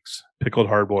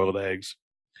hard-boiled eggs.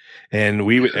 And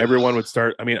everyone would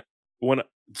start.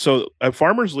 A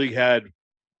Farmers League had,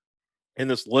 in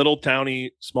this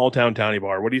small town towny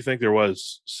bar, what do you think there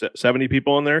was? 70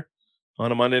 people in there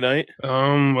on a Monday night?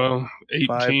 Well, 8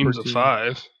 teams of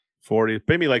 5. 40,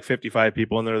 maybe like 55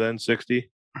 people in there then, 60.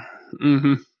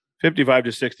 Mm-hmm. 55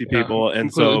 to 60 people.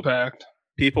 And so packed.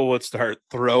 People would start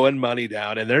throwing money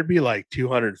down, and there'd be like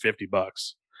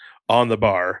 $250 on the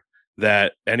bar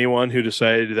that anyone who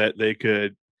decided that they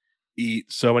could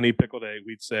eat so many pickled eggs,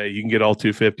 we'd say you can get all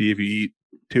 250 if you eat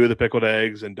 2 of the pickled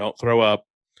eggs and don't throw up.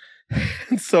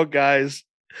 And so guys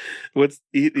would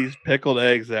eat these pickled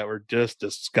eggs that were just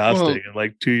disgusting Well, and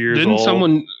like 2 years didn't old.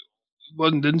 someone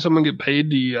didn't someone get paid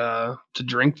to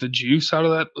drink the juice out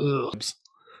of that? Ugh.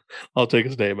 I'll take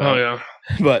his name Oh out. yeah.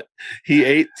 But he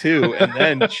ate two and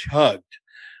then chugged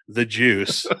the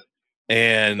juice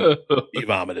and he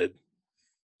vomited.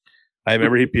 I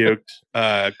remember he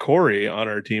puked. Corey on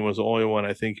our team was the only one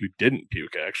I think who didn't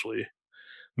puke, actually.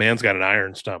 Man's got an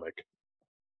iron stomach.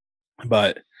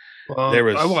 But there Well,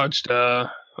 was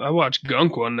I watched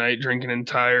Gunk one night drink an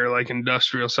entire like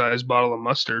industrial sized bottle of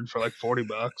mustard for like $40.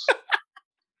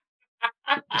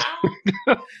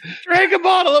 drank a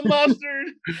bottle of mustard.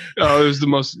 Oh, it was the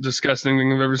most disgusting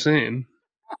thing I've ever seen.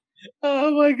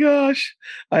 Oh my gosh.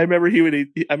 I remember he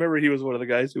was one of the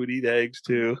guys who would eat eggs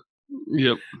too.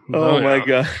 Yep. Oh my yeah.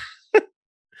 god.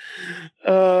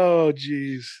 Oh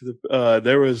jeez.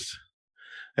 There was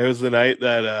the night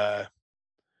that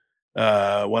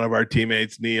one of our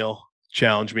teammates, Neil,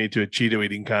 challenged me to a Cheeto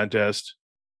eating contest.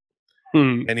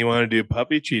 And he wanted to do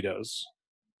puppy Cheetos.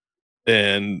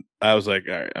 And I was like,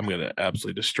 all right, I'm going to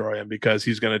absolutely destroy him because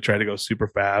he's going to try to go super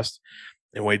fast.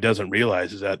 And what he doesn't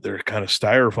realize is that they're kind of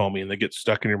styrofoamy and they get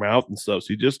stuck in your mouth and stuff.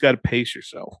 So you just got to pace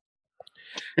yourself.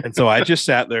 And so I just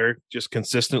sat there just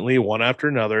consistently, one after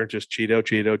another, just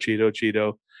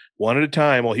Cheeto, one at a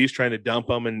time while he's trying to dump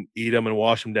them and eat them and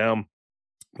wash them down.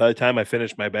 By the time I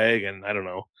finished my bag, and I don't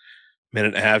know,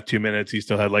 minute and a half, 2 minutes, he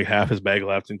still had like half his bag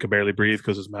left and could barely breathe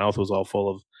because his mouth was all full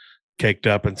of caked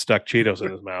up and stuck Cheetos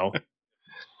in his mouth.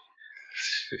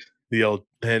 The old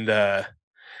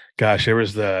gosh, there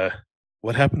was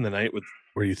what happened the night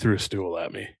where you threw a stool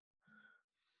at me?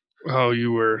 Oh,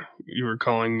 you were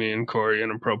calling me and Corey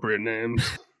inappropriate names,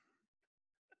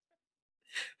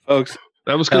 folks.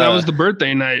 That was the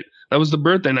birthday night. That was the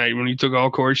birthday night when you took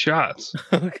all Corey's shots.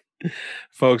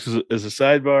 Folks, as a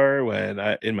sidebar, when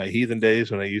in my heathen days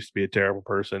when I used to be a terrible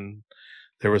person,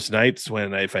 there was nights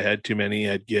when if I had too many,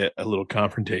 I'd get a little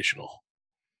confrontational.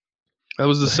 That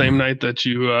was the same night that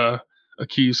you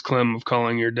accused Clem of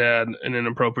calling your dad an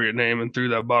inappropriate name and threw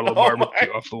that bottle of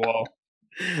barbecue off the wall.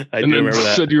 I do remember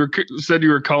that. Said you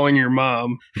were calling your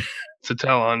mom to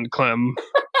tell on Clem,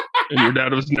 and your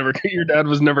dad was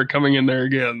never coming in there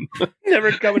again.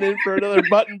 Never coming in for another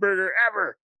button burger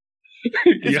ever.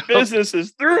 His business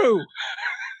is through.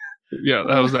 Yeah,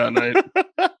 that was that night.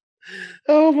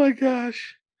 Oh my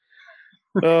gosh.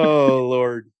 Oh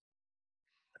Lord.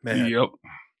 Man. Yep.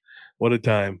 What a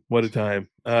time. What a time.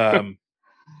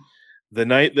 The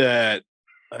night that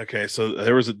so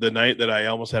there was the night that I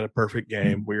almost had a perfect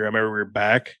game. I remember we were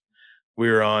back. We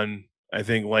were on, I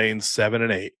think, lanes 7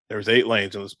 and 8. There was 8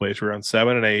 lanes in this place. We were on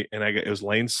 7 and 8, and it was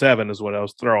lane 7 is what I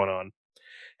was throwing on.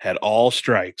 Had all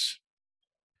strikes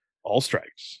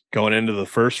going into the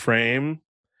first frame,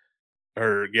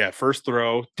 first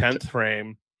throw, 10th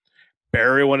frame.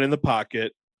 Bury one in the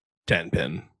pocket, 10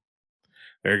 pin.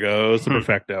 There goes the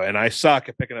perfecto, and I suck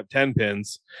at picking up 10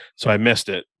 pins, so I missed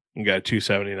it and got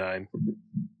 279.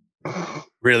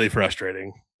 Really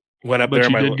frustrating. Went up there,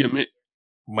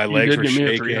 my legs were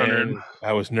shaking.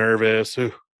 I was nervous.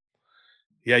 Ooh.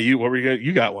 Yeah, what were you?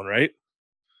 You got one, right?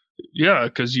 Yeah,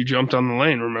 because you jumped on the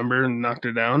lane, remember, and knocked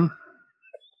it down.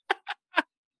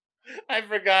 I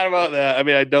forgot about that. I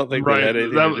mean, I don't think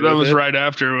that was right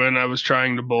after when I was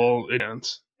trying to bowl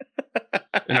against,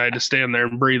 and I had to stand there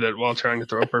and breathe it while trying to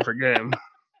throw a perfect game.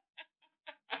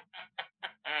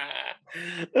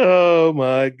 Oh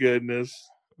my goodness!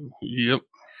 Yep.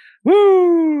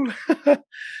 Woo,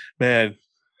 man!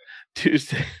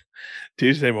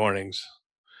 Tuesday mornings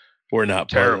were not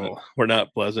terrible. Pleasant. We're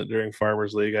not pleasant during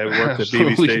Farmers League. I worked at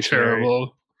BB Stationery.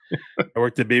 Terrible. I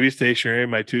worked at BB Stationery.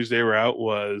 My Tuesday route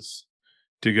was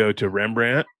to go to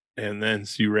Rembrandt and then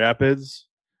Sioux Rapids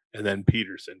and then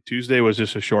Peterson. Tuesday was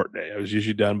just a short day. I was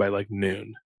usually done by like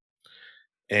noon.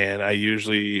 And I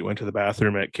usually went to the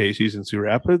bathroom at Casey's in Sioux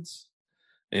Rapids.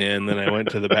 And then I went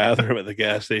to the bathroom at the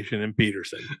gas station in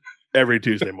Peterson every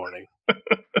Tuesday morning.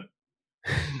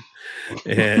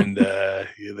 And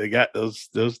they got those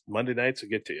Monday nights to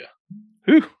get to you.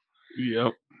 Whew.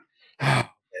 Yep. Oh,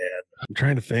 man. I'm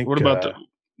trying to think. What about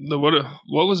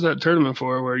what was that tournament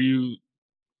for where you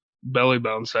belly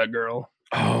bounced that girl?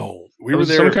 Oh, we were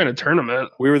there. Some kind of tournament.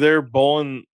 We were there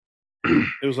bowling.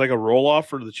 It was like a roll off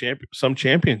for the some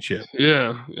championship.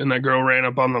 Yeah, and that girl ran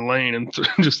up on the lane and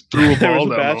just threw a ball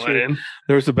down the lane.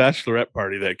 There was a bachelorette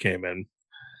party that came in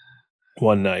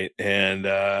one night, and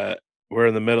we're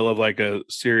in the middle of like a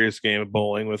serious game of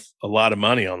bowling with a lot of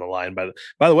money on the line. By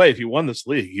the way, if you won this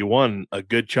league, you won a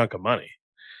good chunk of money.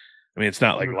 I mean, it's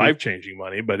not like life-changing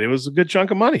money, but it was a good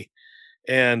chunk of money.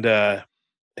 And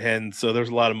And so there's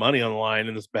a lot of money on the line,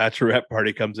 and this bachelorette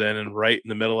party comes in, and right in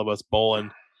the middle of us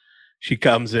bowling, she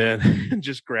comes in and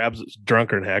just grabs,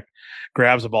 drunken heck,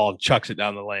 grabs the ball and chucks it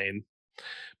down the lane.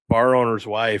 Bar owner's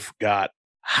wife got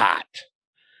hot.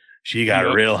 She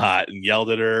got real hot and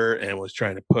yelled at her and was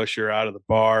trying to push her out of the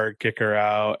bar, kick her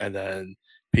out. And then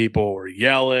people were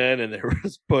yelling and there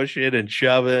was pushing and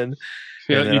shoving.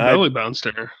 Yeah, and you belly bounced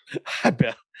her.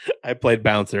 I played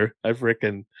bouncer. I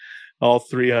freaking all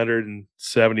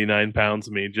 379 pounds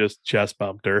of me just chest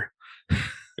bumped her.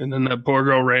 And then that poor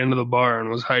girl ran to the bar and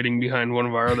was hiding behind one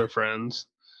of our other friends,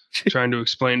 trying to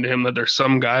explain to him that there's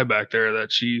some guy back there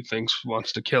that she thinks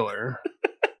wants to kill her.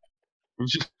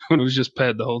 It was just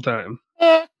Ped the whole time.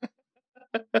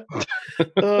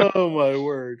 Oh, my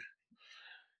word.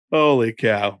 Holy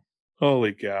cow.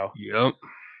 Yep.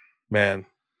 Man.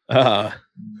 Gosh,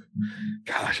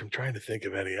 I'm trying to think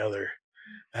of any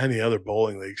other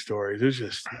bowling league stories. It was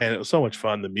just, man, it was so much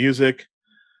fun. The music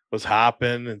was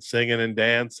hopping and singing and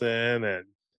dancing, and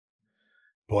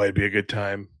boy, it'd be a good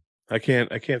time. I can't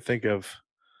think of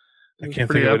a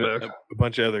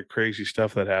bunch of other crazy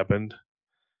stuff that happened.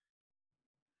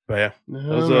 But yeah,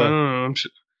 well,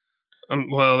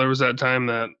 there was that time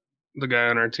that the guy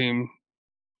on our team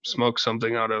smoked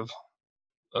something out of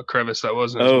a crevice that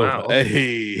wasn't his mouth.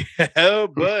 Hey, oh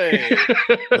boy,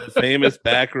 the famous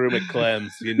back room at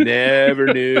Clem's. You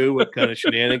never knew what kind of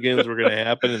shenanigans were going to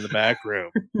happen in the back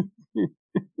room.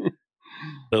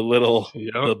 The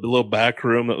little back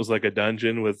room that was like a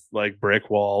dungeon with like brick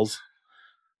walls.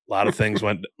 A lot of things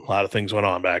went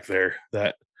on back there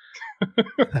that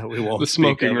we won't. The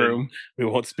smoking room. We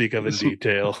won't speak of in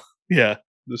detail. Yeah,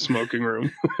 the smoking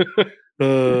room.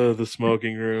 The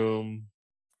smoking room.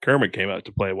 Kermit came out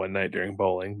to play one night during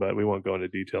bowling, but we won't go into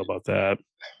detail about that.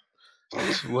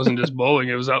 It wasn't just bowling;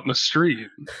 it was out in the street.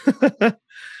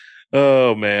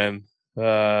 Oh man,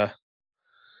 yeah,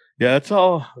 that's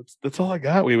all I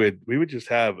got. We would just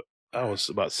have. I was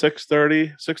about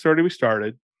 6:30. 6:30 we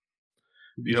started.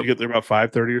 Usually get there about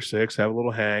 5:30 or 6. Have a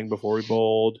little hang before we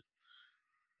bowled.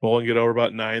 Bowl and get over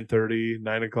about 9:30,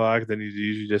 9 o'clock. Then you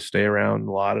usually just stay around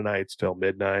a lot of nights till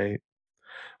midnight.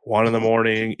 1 in the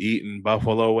morning, eating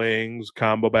buffalo wings,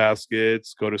 combo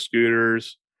baskets, go to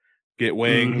Scooters, get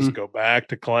wings, go back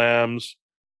to Clem's.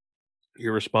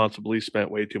 Irresponsibly spent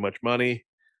way too much money.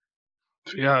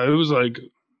 Yeah, it was like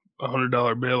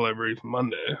 $100 bill every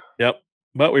Monday. Yep.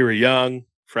 But we were young,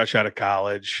 fresh out of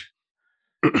college.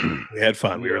 We had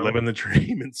fun. We were living the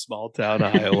dream in small town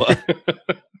Iowa.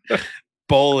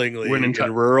 Bowling league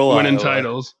in rural winning Iowa.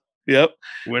 Titles. Yep.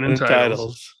 Winning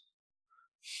titles.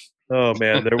 Oh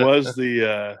man, there was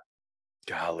the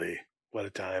golly, what a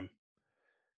time.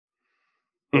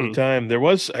 What a time. There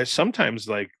was sometimes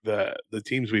like the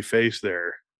teams we faced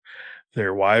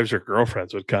their wives or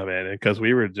girlfriends would come in, and because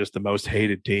we were just the most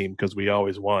hated team because we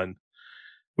always won.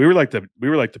 We were like the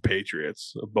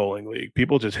Patriots of bowling league.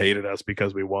 People just hated us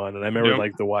because we won. And I remember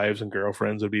like the wives and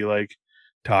girlfriends would be like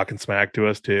talking smack to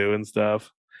us too and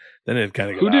stuff. Then it kind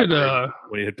of got awkward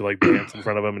when you had to like dance in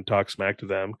front of them and talk smack to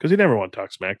them because you never want to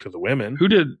talk smack to the women. Who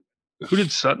did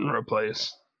Sutton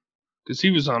replace? Because he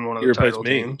was on one of the title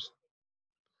teams.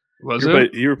 Was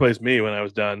it? You replaced me when I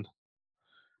was done.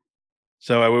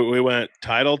 So we went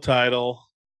title.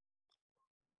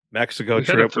 Mexico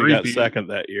trip. We got second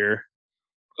that year.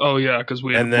 Oh yeah, because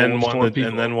we and then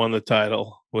won the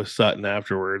title with Sutton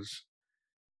afterwards.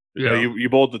 Yeah, you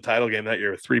bowled the title game that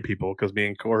year with 3 people because me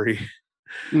and Corey.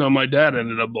 No, my dad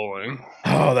ended up bowling.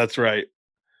 Oh, that's right.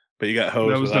 But you got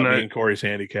hosed without me and Corey's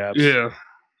handicaps. Yeah,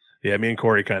 me and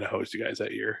Corey kind of hosed you guys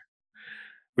that year.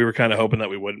 We were kind of hoping that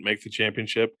we wouldn't make the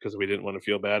championship because we didn't want to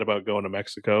feel bad about going to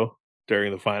Mexico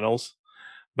during the finals.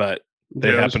 But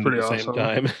they happened at the same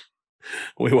time.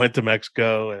 We went to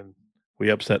Mexico and we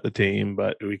upset the team,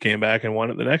 but we came back and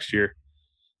won it the next year.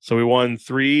 So we won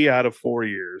 3 out of 4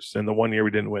 years. And the 1 year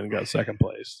we didn't win, got second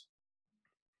place.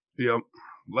 Yep.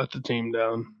 Let the team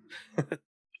down.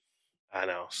 I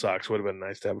know. Sucks. Would have been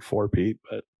nice to have a 4-peat,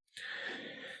 but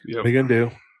what are you going to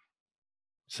do?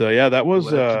 So, yeah, that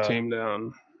was... Let the team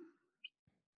down.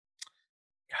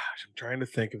 Gosh, I'm trying to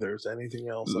think if there was anything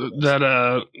else.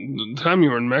 The time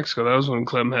you were in Mexico, that was when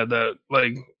Clem had that,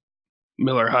 like,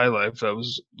 Miller High Life that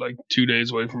was like 2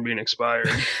 days away from being expired.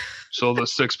 Sold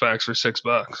us 6-packs for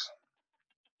 $6.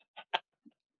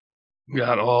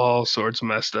 Got all sorts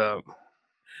messed up.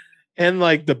 And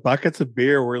like the buckets of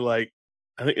beer were like,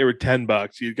 I think they were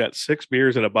 $10. You got 6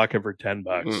 beers in a bucket for $10.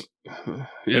 Yeah,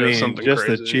 I mean, something just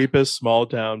crazy. The cheapest small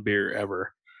town beer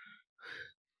ever.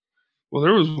 Well,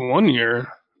 there was one year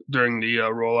during the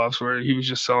roll-offs where he was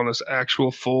just selling us actual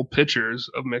full pitchers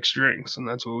of mixed drinks, and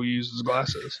that's what we used as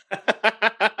glasses.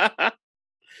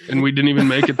 And we didn't even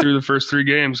make it through the first 3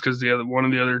 games because one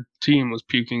of the other team was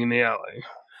puking in the alley.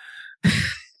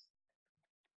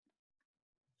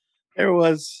 There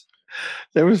was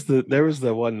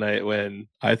the one night when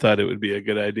I thought it would be a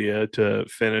good idea to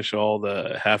finish all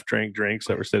the half drank drinks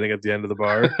that were sitting at the end of the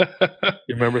bar.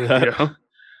 You remember that? Yeah.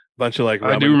 Bunch of like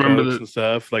I rum do and remember cokes and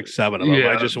stuff, like 7 of them. I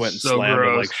Yeah, just went and so slammed them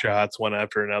gross. like shots one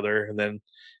after another and then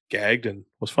gagged and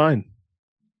was fine.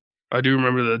 I do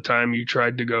remember the time you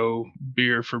tried to go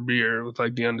beer for beer with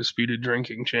like the undisputed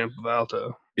drinking champ of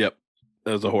Alto. Yep.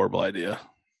 That was a horrible idea.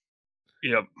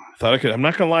 Yep. Thought I could. I'm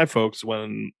not gonna lie, folks.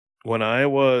 When I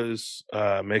was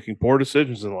making poor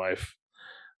decisions in life,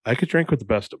 I could drink with the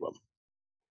best of them.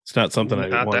 It's not something I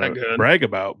Not want that to good. brag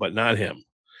about, but not him.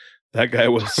 That guy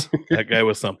was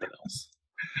something else.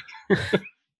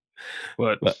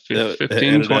 What, But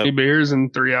 15, 20 beers in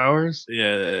 3 hours?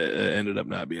 Yeah, it ended up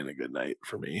not being a good night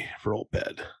for me for old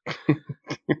bed.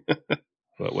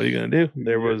 But what are you gonna do?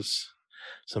 There was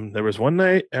one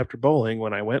night after bowling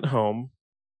when I went home.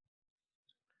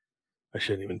 I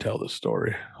shouldn't even tell this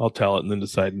story. I'll tell it and then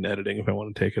decide in editing if I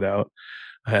want to take it out.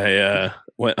 I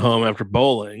went home after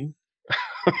bowling,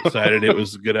 decided it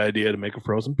was a good idea to make a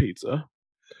frozen pizza.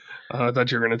 I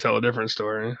thought you were going to tell a different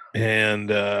story. And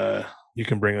you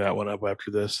can bring that one up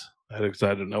after this. I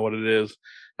decided to know what it is.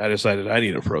 I decided I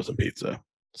need a frozen pizza.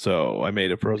 So I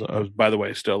made a frozen. I was, by the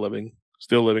way, still living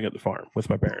at the farm with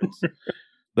my parents,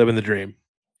 living the dream,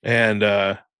 and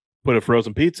put a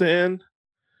frozen pizza in.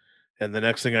 And the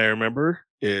next thing I remember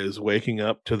is waking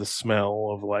up to the smell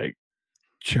of like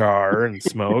char and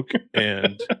smoke.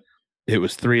 And it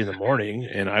was 3 a.m.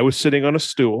 and I was sitting on a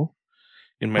stool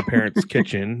in my parents'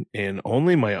 kitchen in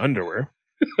only my underwear.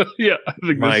 Yeah, I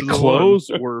think my clothes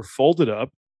were folded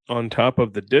up on top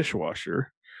of the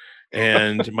dishwasher,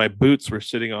 and my boots were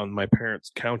sitting on my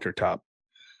parents' countertop.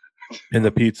 And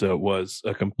the pizza was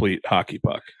a complete hockey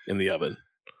puck in the oven,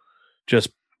 just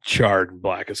charred and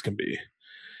black as can be.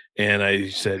 And I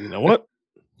said, you know what?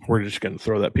 We're just going to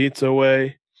throw that pizza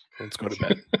away. Let's go to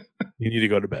bed. You need to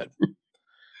go to bed.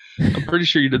 I'm pretty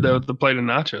sure you did that with the plate of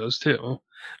nachos too.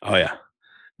 Oh yeah,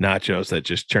 nachos that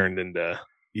just turned into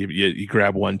you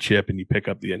grab one chip and you pick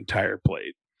up the entire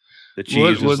plate. The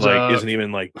cheese isn't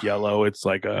even like yellow; it's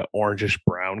like a orangish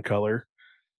brown color.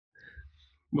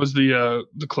 Was the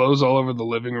clothes all over the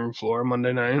living room floor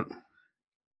Monday night?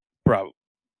 Probably.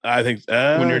 I think.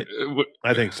 I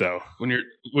think so.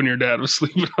 When your dad was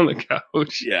sleeping on the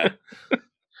couch. Yeah.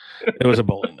 It was a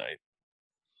bowling night.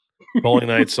 Bowling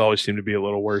nights always seem to be a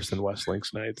little worse than West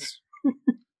Links nights.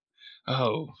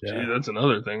 Oh, yeah. Gee, that's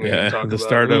another thing. The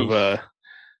start of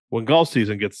when golf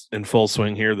season gets in full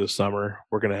swing here this summer,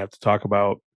 we're going to have to talk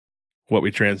about what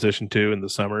we transition to in the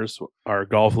summers, our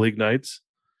golf league nights.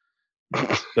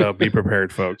 So be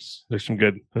prepared, folks. There's some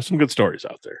good stories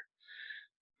out there.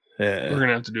 We're going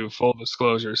to have to do a full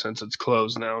disclosure since it's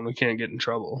closed now and we can't get in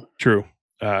trouble. True.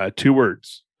 2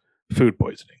 words: food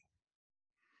poisoning.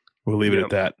 We'll leave it at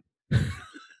that.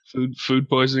 Food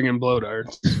poisoning and blow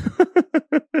darts.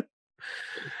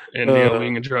 And Neil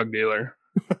being a drug dealer.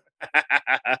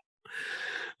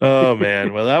 Oh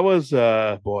man. Well, that was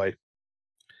boy.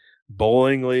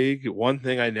 Bowling league. One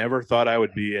thing I never thought I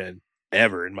would be in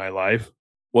ever in my life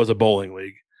was a bowling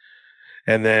league.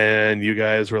 And then you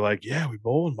guys were like, yeah, we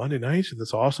bowl on Monday nights in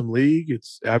this awesome league.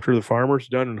 It's after the farmers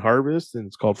done in harvest and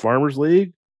it's called Farmers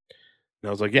League. And I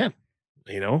was like, yeah,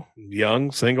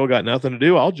 young, single, got nothing to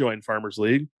do. I'll join Farmers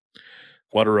League.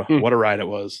 What a ride it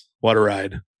was. What a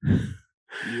ride.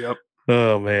 Yep.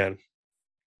 Oh man.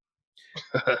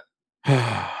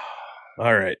 All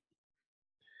right.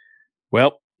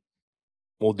 Well,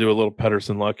 we'll do a little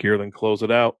Pedersen luck here, then close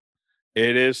it out.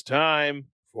 It is time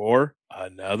for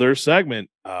another segment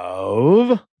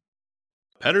of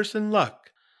Pedersen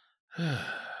luck.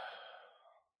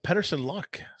 Pedersen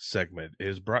luck segment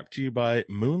is brought to you by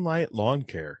Moonlight Lawn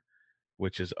Care,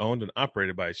 which is owned and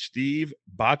operated by Steve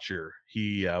Botcher.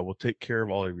 He will take care of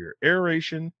all of your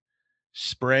aeration,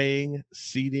 spraying,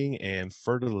 seeding, and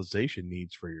fertilization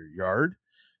needs for your yard.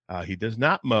 He does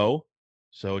not mow,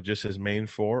 so just his main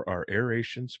 4 are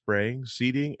aeration, spraying,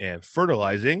 seeding, and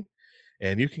fertilizing.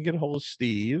 And you can get a hold of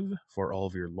Steve for all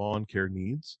of your lawn care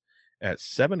needs at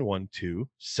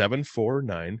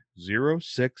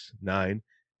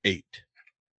 712-749-0698.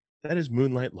 That is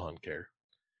Moonlight Lawn Care.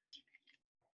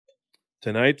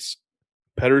 Tonight's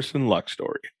Pedersen luck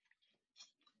story.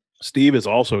 Steve has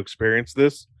also experienced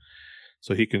this,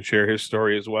 so he can share his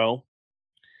story as well.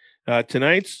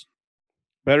 Tonight's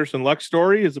Pedersen luck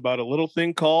story is about a little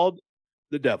thing called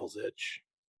the Devil's Itch.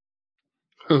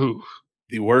 Ooh.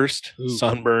 The worst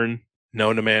sunburn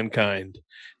known to mankind.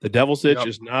 The Devil's Itch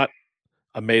is not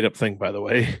a made up thing, by the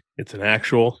way. It's No.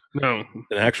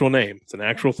 an actual name. It's an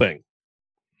actual thing.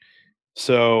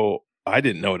 So I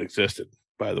didn't know it existed,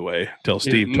 by the way, until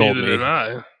Steve told Neither did me.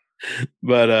 I.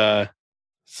 But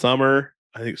summer,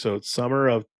 I think so. It's summer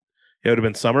of it would have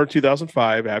been summer of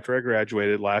 2005 after I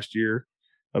graduated last year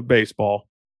of baseball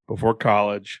before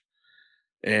college,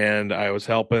 and I was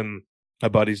helping a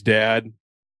buddy's dad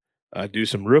do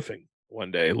some roofing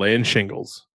one day, laying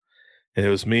shingles. And it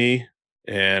was me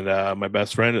and my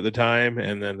best friend at the time,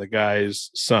 and then the guy's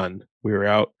son. We were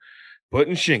out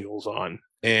putting shingles on.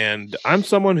 And I'm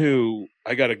someone who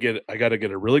I gotta get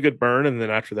a really good burn, and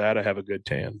then after that I have a good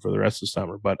tan for the rest of the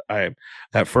summer. But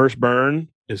that first burn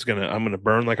is I'm gonna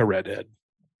burn like a redhead.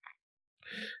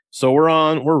 So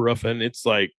we're roofing. It's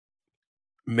like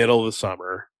middle of the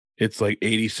summer. It's like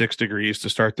 86 degrees to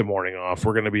start the morning off.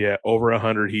 We're gonna be at over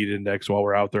 100 heat index while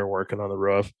we're out there working on the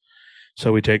roof.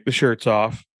 So we take the shirts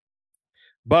off.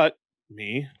 But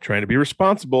me trying to be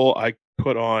responsible, I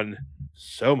put on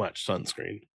so much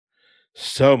sunscreen.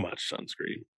 So much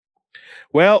sunscreen.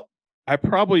 Well, I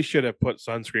probably should have put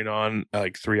sunscreen on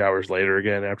like 3 hours later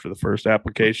again after the first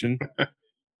application.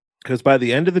 Because by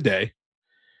the end of the day,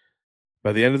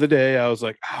 I was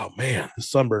like, oh man, the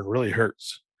sunburn really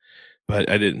hurts. But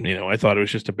I didn't, I thought it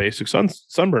was just a basic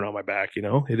sunburn on my back.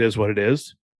 It is what it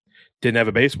is. Didn't have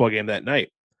a baseball game that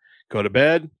night. Go to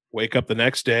bed, wake up the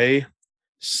next day,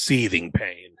 seething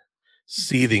pain.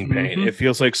 Mm-hmm. It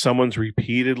feels like someone's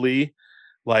repeatedly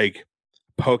like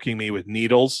poking me with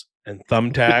needles and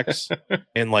thumbtacks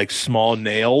and like small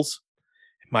nails.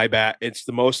 My back, it's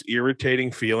the most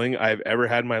irritating feeling I've ever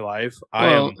had in my life.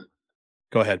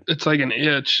 Go ahead. It's like an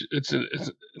itch. It's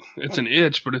an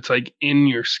itch, but it's like in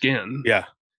your skin. Yeah.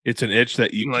 It's an itch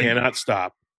that you cannot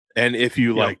stop. And if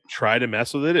you like try to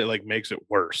mess with it, it like makes it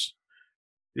worse.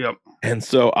 Yep. And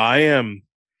so I am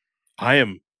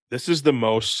this is the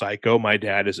most psycho my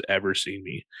dad has ever seen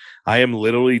me. I am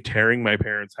literally tearing my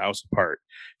parents' house apart,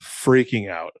 freaking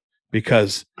out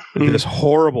because this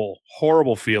horrible,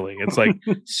 horrible feeling. It's like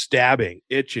stabbing,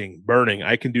 itching, burning.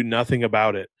 I can do nothing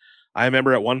about it. I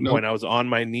remember at one point I was on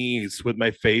my knees with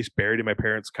my face buried in my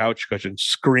parents' couch cushion,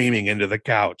 screaming into the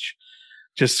couch,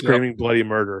 just screaming bloody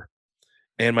murder.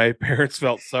 And my parents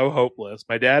felt so hopeless.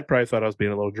 My dad probably thought I was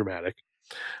being a little dramatic.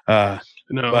 No,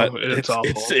 but it's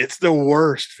awful. It's the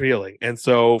worst feeling. And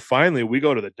so finally we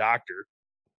go to the doctor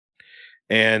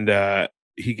and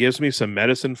he gives me some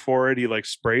medicine for it. He like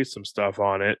sprays some stuff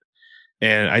on it.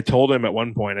 And I told him at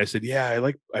one point, I said, yeah, I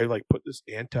like put this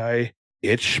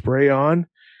anti-itch spray on.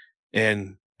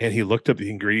 And he looked up the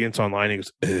ingredients online. He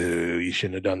goes, oh, you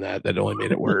shouldn't have done that. That only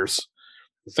made it worse.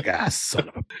 It's like, ah, son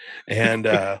of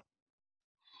a.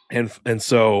 And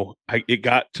so it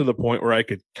got to the point where I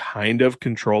could kind of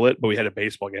control it, but we had a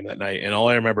baseball game that night. And all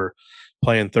I remember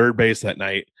playing third base that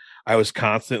night, I was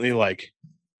constantly like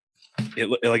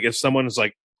if someone is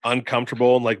like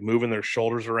uncomfortable and like moving their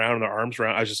shoulders around and their arms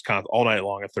around, I was just all night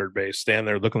long at third base, standing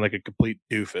there looking like a complete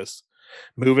doofus,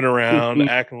 moving around,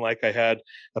 acting like I had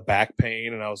a back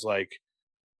pain. And I was like,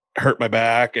 hurt my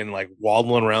back and like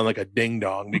waddling around like a ding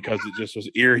dong because it just was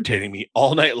irritating me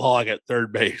all night long at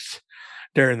third base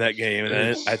during that game.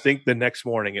 And I think the next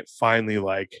morning it finally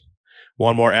like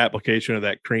one more application of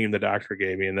that cream the doctor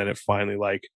gave me, and then it finally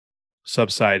like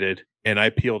subsided and I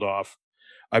peeled off.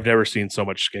 I've never seen so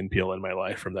much skin peel in my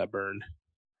life from that burn.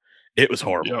 It was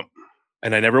horrible.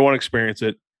 And I never want to experience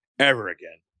it ever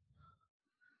again.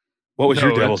 What was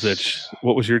your devil's itch?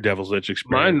 What was your devil's itch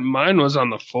experience? Mine was on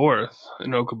the 4th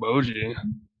in Okoboji.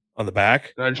 On the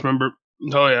back? And I just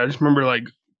remember like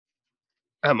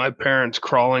at my parents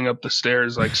crawling up the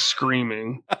stairs like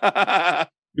screaming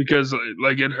because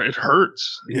like it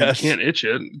hurts. Yes. You can't itch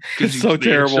it because so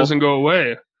terrible. It doesn't go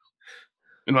away.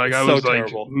 And like I was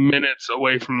like minutes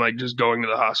away from like just going to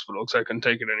the hospital because I couldn't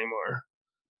take it anymore.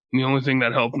 And the only thing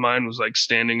that helped mine was like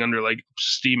standing under like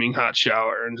steaming hot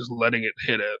shower and just letting it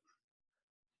hit it.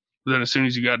 But then as soon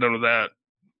as you got done with that,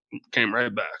 it came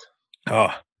right back.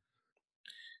 Oh,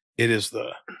 it is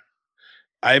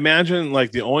I imagine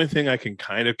like the only thing I can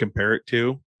kind of compare it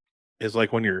to is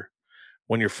like when your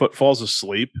foot falls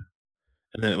asleep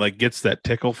and then it like gets that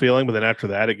tickle feeling, but then after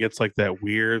that it gets like that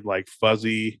weird like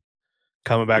fuzzy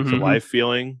coming back to life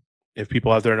feeling. If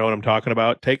people out there know what I'm talking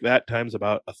about, take that times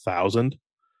about 1,000.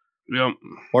 Yep.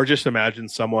 Or just imagine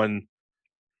someone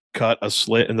cut a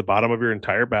slit in the bottom of your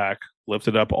entire back,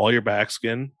 lifted up all your back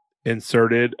skin,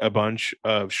 inserted a bunch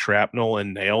of shrapnel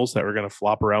and nails that were going to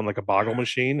flop around like a boggle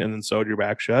machine, and then sewed your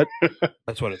back shut.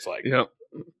 That's what it's like. Yep.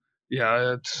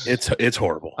 Yeah, it's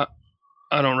horrible.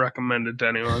 I don't recommend it to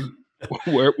anyone.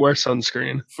 wear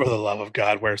sunscreen. For the love of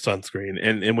God, wear sunscreen.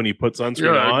 And when you put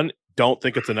sunscreen on, don't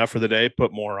think it's enough for the day,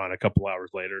 put more on a couple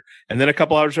hours later. And then a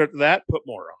couple hours after that, put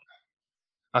more on.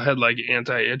 I had like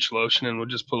anti-itch lotion and would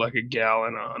just put like a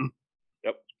gallon on.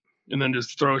 Yep. And then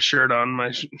just throw a shirt on.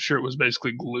 My shirt was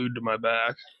basically glued to my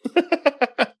back.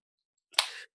 I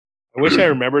wish I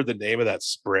remembered the name of that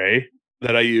spray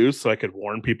that I used so I could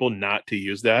warn people not to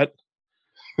use that.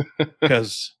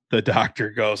 Because the doctor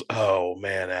goes, "Oh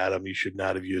man, Adam, you should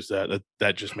not have used that.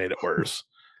 That just made it worse."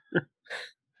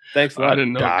 Thanks a lot,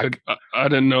 Doc. I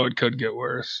didn't know it could get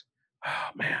worse. Oh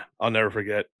man, I'll never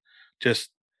forget. Just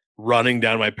running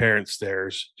down my parents'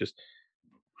 stairs, just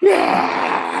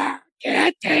can't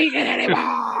take it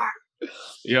anymore.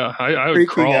 Yeah, I would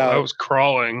crawl. Out. I was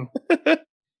crawling.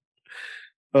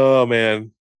 Oh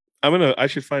man, I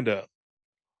should find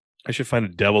a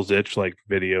devil's itch like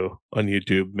video on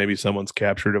YouTube. Maybe someone's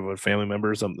captured of a family member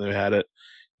or something who had it.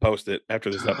 Post it after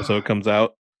this episode comes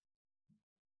out.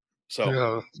 So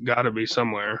yeah, it's got to be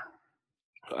somewhere.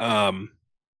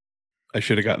 I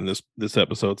should have gotten this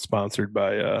episode sponsored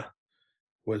by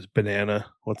was Banana.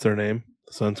 What's their name?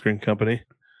 The sunscreen company.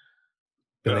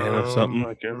 Banana something.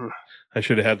 I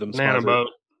should have had them sponsor. Banana Boat.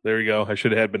 There you go. I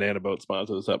should have had Banana Boat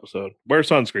sponsor this episode. Wear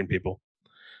sunscreen, people.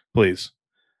 Please.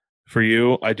 For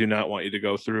you, I do not want you to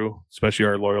go through, especially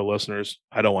our loyal listeners.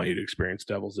 I don't want you to experience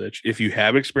devil's itch. If you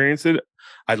have experienced it,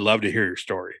 I'd love to hear your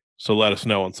story. So let us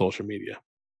know on social media.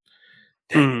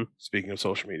 Speaking of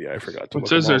social media, I forgot to. It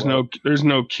says there's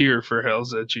no cure for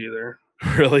hell's itch either.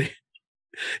 Really?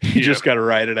 You just got to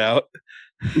ride it out.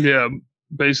 Yeah,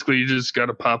 basically, you just got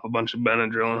to pop a bunch of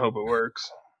Benadryl and hope it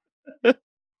works.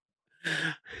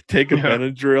 Take a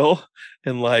Benadryl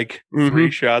and like 3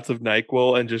 shots of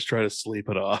NyQuil and just try to sleep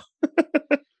it off.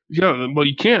 Yeah, well,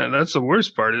 you can't. That's the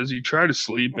worst part is you try to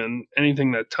sleep and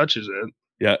anything that touches it.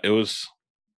 Yeah,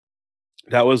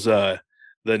 that was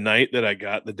the night that I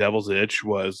got the devil's itch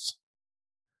was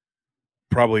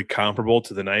probably comparable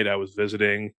to the night I was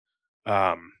visiting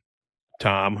Tom,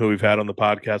 who we've had on the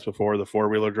podcast before, the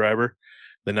 4-wheeler driver.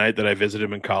 The night that I visited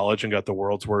him in college and got the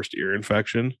world's worst ear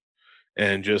infection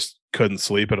and just couldn't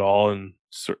sleep at all and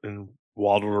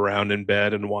waddled around in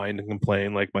bed and whined and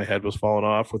complained like my head was falling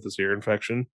off with this ear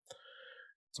infection.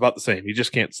 It's about the same. You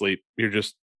just can't sleep. You're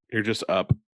just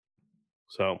up.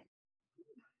 So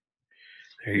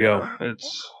there you go.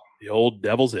 It's the old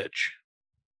devil's itch.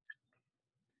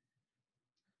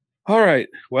 All right.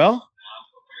 Well,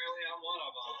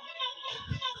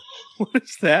 what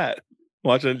is that?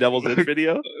 Watching a devil's itch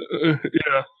video?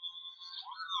 Yeah.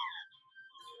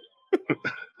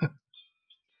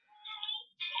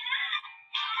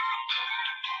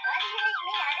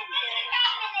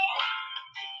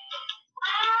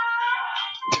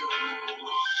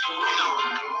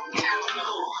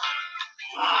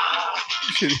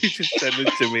 You should send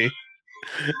it to me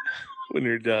when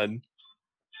you're done.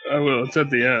 I will. It's at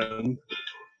the end.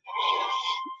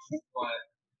 What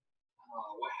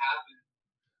happened?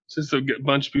 It's just a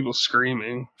bunch of people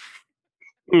screaming.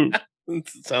 It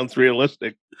sounds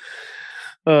realistic.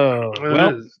 Oh,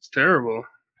 well, it's terrible.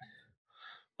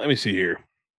 Let me see here.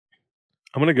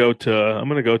 I'm gonna go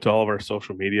to all of our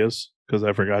social medias because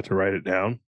I forgot to write it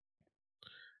down.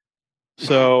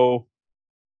 So,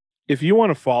 if you want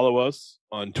to follow us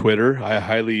on Twitter, I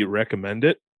highly recommend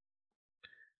it,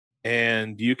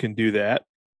 and you can do that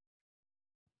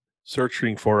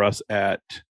searching for us at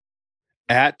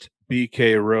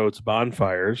BK Roads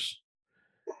Bonfires.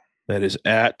 That is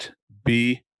at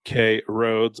BK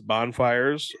Roads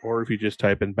Bonfires, or if you just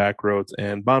type in Backroads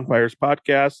and Bonfires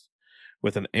Podcast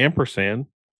with an ampersand,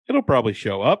 it'll probably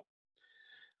show up.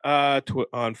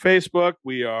 On Facebook,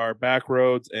 we are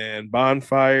Backroads and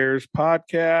Bonfires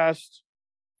Podcast.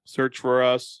 Search for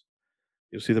us.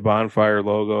 You'll see the bonfire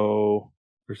logo.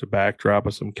 There's a backdrop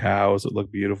of some cows that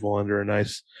look beautiful under a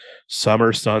nice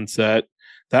summer sunset.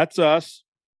 That's us.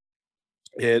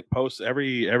 It posts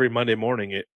every Monday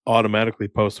morning. It automatically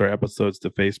posts our episodes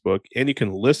to Facebook, and you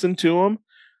can listen to them.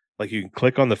 Like you can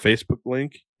click on the Facebook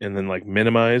link and then like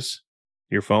minimize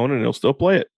your phone, and it'll still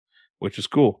play it, which is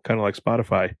cool. Kind of like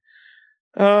Spotify.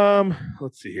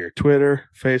 Let's see here: Twitter,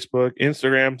 Facebook,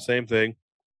 Instagram, same thing.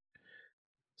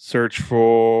 Search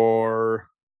for.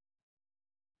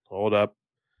 Hold up.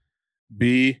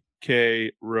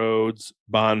 BK Roads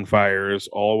Bonfires,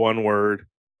 all one word,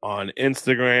 on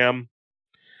Instagram.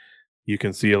 You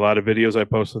can see a lot of videos I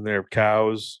post in there of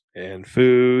cows and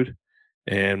food,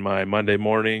 and my Monday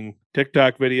morning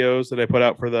TikTok videos that I put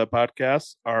out for the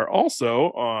podcast are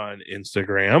also on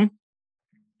Instagram.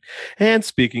 And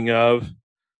speaking of,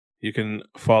 you can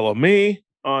follow me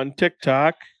on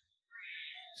TikTok.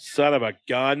 Son of a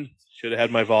gun. Should have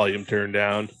had my volume turned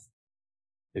down.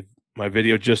 My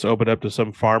video just opened up to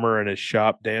some farmer in his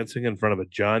shop dancing in front of a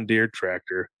John Deere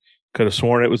tractor. Could have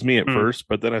sworn it was me at first,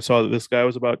 but then I saw that this guy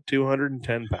was about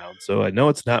 210 pounds, so I know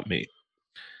it's not me.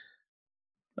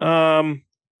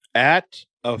 At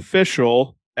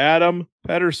official Adam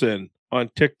Pedersen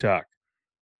on TikTok.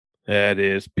 That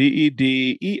is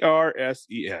PEDERSEN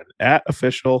at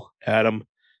official Adam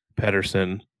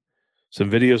Pedersen.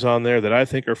 Some videos on there that I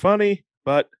think are funny,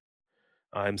 but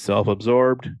I'm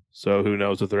self-absorbed, so who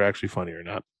knows if they're actually funny or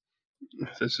not.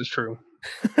 This is true.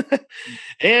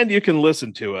 And you can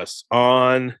listen to us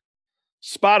on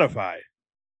Spotify.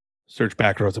 Search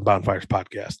Backroads and Bonfires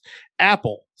Podcast.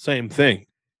 Apple, same thing.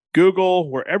 Google,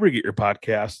 wherever you get your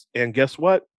podcasts. And guess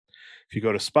what? If you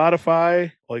go to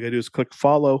Spotify, all you got to do is click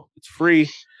follow. It's free.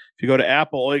 If you go to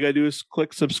Apple, all you got to do is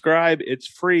click subscribe. It's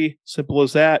free. Simple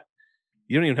as that.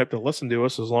 You don't even have to listen to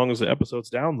us as long as the episodes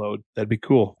download. That'd be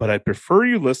cool. But I'd prefer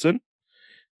you listen.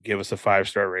 Give us a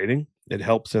 5-star rating. It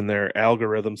helps in their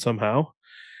algorithm somehow.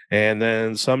 And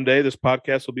then someday this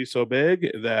podcast will be so big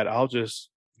that I'll just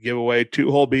give away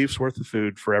 2 whole beefs worth of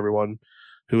food for everyone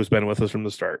who has been with us from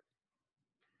the start.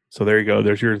 So there you go.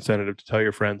 There's your incentive to tell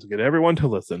your friends and get everyone to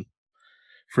listen.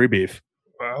 Free beef.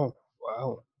 Wow.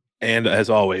 And as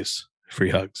always, free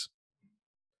hugs.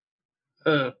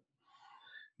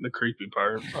 The creepy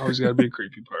part. Always got to be a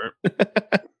creepy part.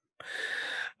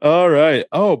 All right.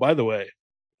 Oh, by the way,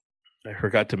 I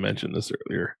forgot to mention this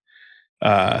earlier.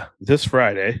 This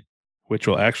Friday, which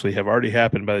will actually have already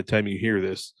happened by the time you hear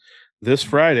this, this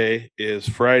Friday is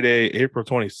Friday, April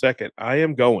 22nd. I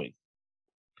am going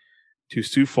to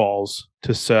Sioux Falls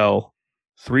to sell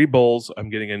 3 bulls. I'm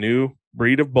getting a new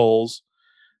breed of bulls.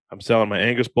 I'm selling my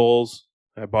Angus bulls.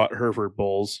 I bought Hereford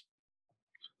bulls.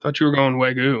 Thought you were going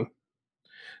Wagyu.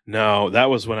 No,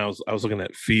 that was when I was looking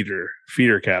at feeder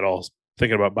cattle.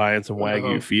 Thinking about buying some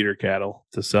Wagyu feeder cattle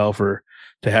to sell to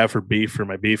have for beef for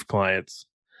my beef clients.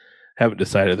 Haven't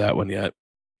decided that one yet.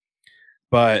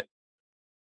 But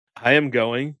I am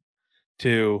going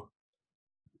to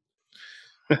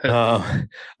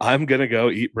I'm going to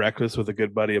go eat breakfast with a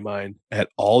good buddy of mine at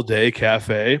All Day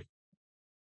Cafe.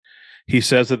 He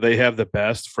says that they have the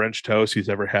best French toast he's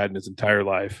ever had in his entire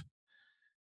life.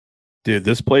 Dude,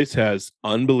 this place has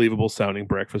unbelievable sounding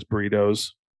breakfast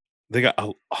burritos. They got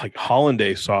like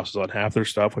hollandaise sauces on half their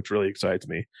stuff, which really excites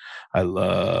me. I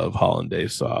love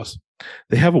hollandaise sauce.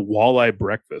 They have a walleye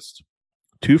breakfast,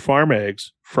 2 farm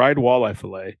eggs, fried walleye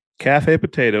fillet, cafe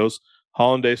potatoes,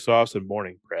 hollandaise sauce, and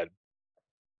morning bread.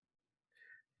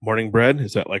 Morning bread,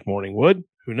 is that like morning wood?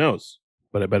 Who knows?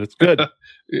 But I bet it's good.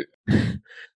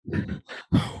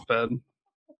 Bad.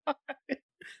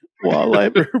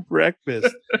 Walleye for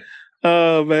breakfast.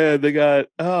 Oh man, they got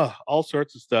all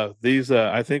sorts of stuff. These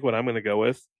I think what I'm gonna go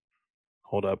with.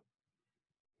 Hold up.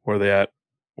 Where are they at?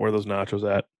 Where are those nachos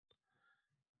at?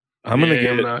 I'm gonna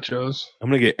get nachos. I'm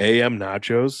gonna get AM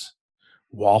nachos,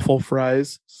 waffle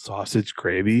fries, sausage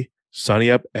gravy,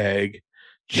 sunny up egg,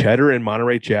 cheddar and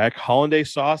Monterey Jack,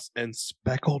 hollandaise sauce, and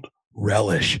speckled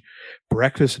relish.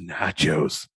 Breakfast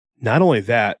nachos. Not only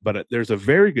that, but there's a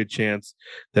very good chance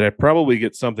that I probably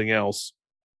get something else,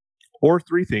 or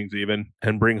 3 things even,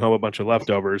 and bring home a bunch of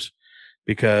leftovers,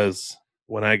 because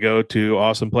when I go to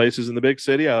awesome places in the big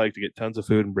city, I like to get tons of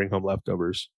food and bring home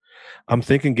leftovers. I'm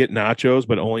thinking get nachos,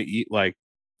 but only eat like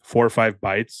 4 or 5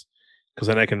 bites, because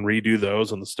then I can redo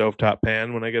those on the stovetop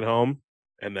pan when I get home.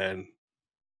 And then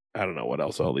I don't know what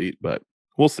else I'll eat, but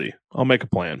we'll see. I'll make a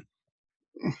plan.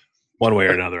 One way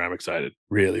or another, I'm excited.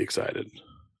 Really excited.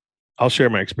 I'll share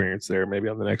my experience there maybe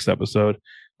on the next episode.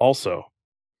 Also,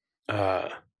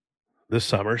 this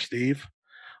summer, Steve,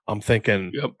 I'm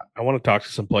thinking I want to talk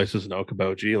to some places in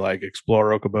Okoboji, like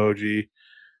explore Okoboji,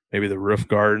 maybe the roof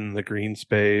garden, the green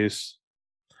space.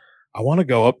 I want to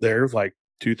go up there like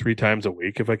 2-3 times a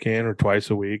week if I can, or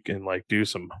twice a week, and like do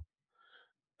some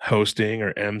hosting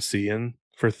or MCing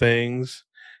for things,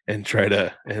 and try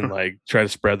to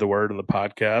spread the word on the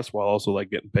podcast while also like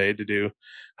getting paid to do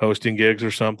hosting gigs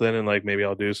or something. And like maybe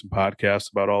I'll do some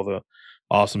podcasts about all the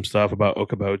awesome stuff about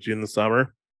Okoboji in the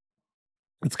summer.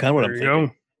 It's kind of what I'm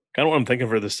thinking. Kind of what I'm thinking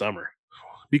for this summer.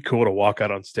 It'd be cool to walk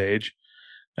out on stage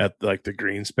at like the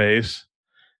green space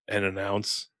and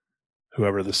announce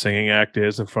whoever the singing act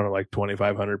is in front of like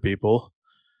 2,500 people,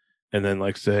 and then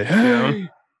like say, "Hey,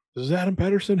 this is Adam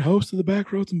Pedersen, host of the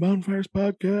Backroads and Bonfires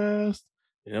podcast."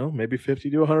 You know, maybe 50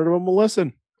 to 100 of them will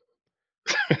listen.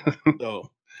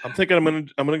 So I'm thinking I'm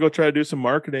gonna go try to do some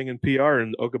marketing and PR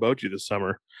in Okoboji this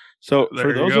summer. So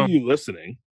for those of you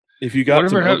listening, if you got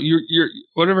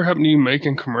whatever happened to you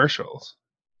making commercials?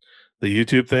 The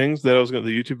YouTube things that I was going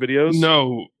the YouTube videos?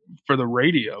 No, for the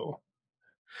radio.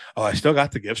 Oh, I still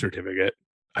got the gift certificate.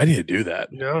 I need to do that.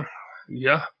 Yeah.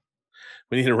 Yeah.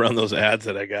 We need to run those ads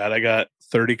that I got. I got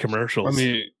 30 commercials.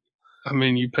 I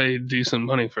mean, you paid decent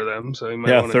money for them, so you might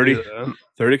Yeah, want to do that.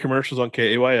 30 commercials on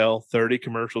KAYL, 30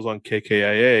 commercials on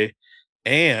KKIA,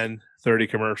 and 30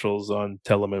 commercials on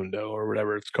Telemundo or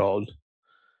whatever it's called.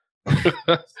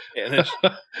 Spanish,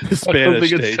 the Spanish I don't think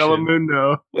station. it's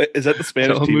Telemundo. Wait, is that the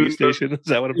Spanish Telemundo. TV station? Is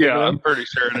that what I'm Yeah, thinking of? I'm pretty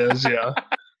sure it is. Yeah.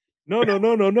 No.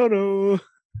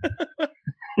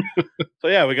 So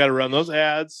yeah, we got to run those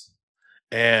ads,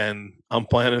 and I'm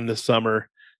planning this summer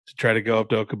to try to go up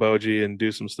to Okoboji and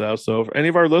do some stuff. So for any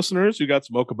of our listeners who got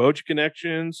some Okoboji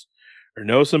connections or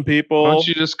know some people, Why don't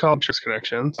you just call Trust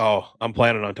Connections? Oh, I'm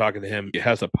planning on talking to him. He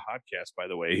has a podcast, by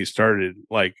the way. He started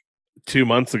like 2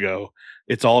 months ago.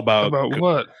 It's all about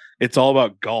what? It's all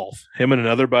about golf. Him and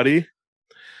another buddy,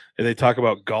 and they talk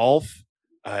about golf.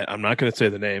 I'm not going to say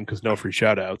the name because no free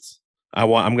shout outs.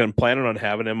 I'm going to plan on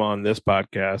having him on this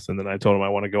podcast, and then I told him I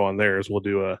want to go on theirs. We'll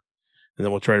do and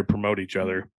then we'll try to promote each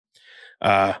other.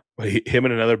 Him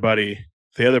and another buddy.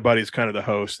 The other buddy's kind of the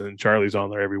host, and Charlie's on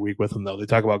there every week with him. Though they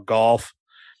talk about golf,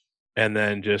 and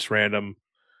then just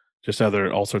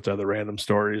all sorts of other random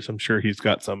stories. I'm sure he's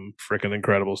got some freaking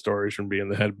incredible stories from being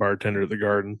the head bartender at the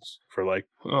Gardens for like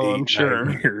 9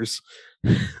 years.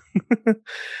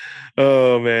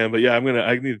 Oh man, but yeah,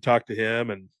 I need to talk to him,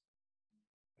 and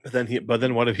but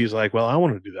then what if he's like, well, I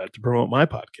want to do that to promote my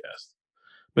podcast,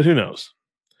 but who knows?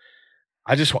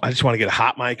 I just want to get a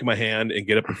hot mic in my hand and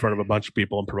get up in front of a bunch of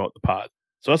people and promote the pod.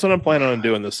 So that's what I'm planning on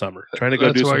doing this summer. Trying to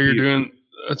go do something.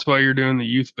 That's why you're doing the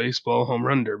youth baseball home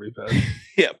run derby, Pat.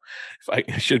 Yeah,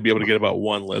 I should be able to get about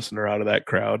one listener out of that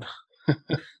crowd.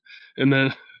 And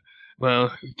then,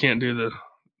 well, you can't do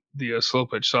the slow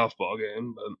pitch softball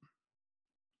game, but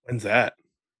when's that?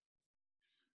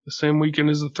 The same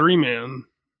weekend as the 3-man.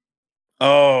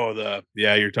 Oh,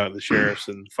 you're talking the sheriffs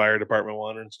and fire department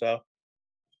one and stuff.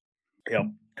 Yeah.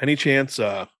 Any chance?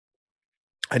 I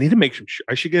need to make some.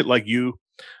 I should get you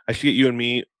and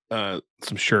me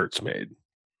some shirts made.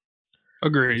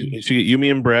 Agreed. You should get you, me,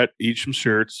 and Brett each some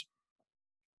shirts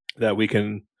that we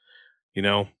can,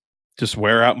 just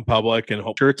wear out in public, and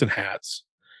shirts and hats.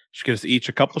 Should get us each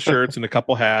a couple shirts and a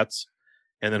couple hats,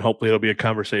 and then hopefully it'll be a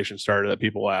conversation starter that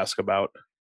people will ask about.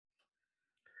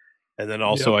 And then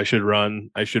also I should run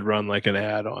like an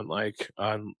ad on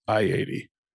I-80.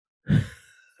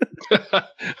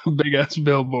 Big ass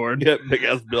billboard. Yeah, big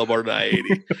ass billboard on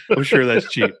I-80. I'm sure that's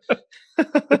cheap.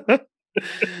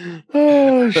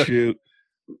 Oh shoot.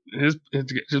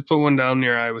 Just put one down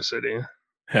near Iowa City.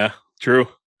 Yeah, true.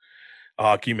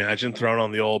 Can you imagine throwing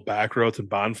on the old Backroads and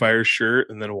Bonfires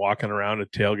shirt and then walking around a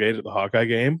tailgate at the Hawkeye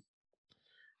game?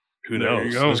 Who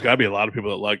knows? There's got to be a lot of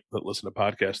people that listen to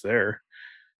podcasts there.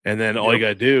 And then all you got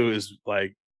to do is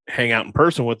hang out in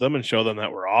person with them and show them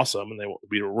that we're awesome and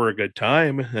we're a good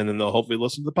time. And then they'll hopefully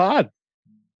listen to the pod.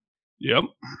 Yep.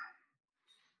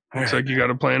 Looks like you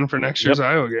got a plan for next year's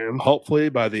Iowa game. Hopefully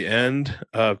by the end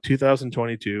of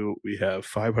 2022, we have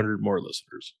 500 more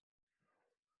listeners.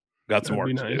 Got some more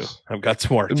to do. I've got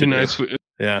some more to do. Nice.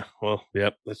 Yeah. Well,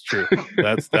 yep, that's true.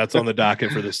 That's on the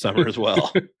docket for this summer as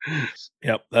well.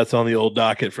 Yep. That's on the old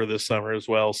docket for this summer as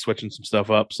well. Switching some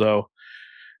stuff up. So,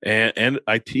 and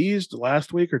I teased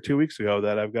last week or 2 weeks ago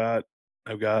that I've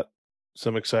got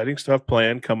some exciting stuff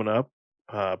planned coming up.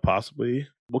 Possibly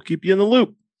we'll keep you in the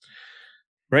loop.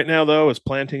 Right now, though, it's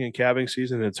planting and calving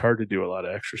season. And it's hard to do a lot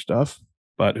of extra stuff,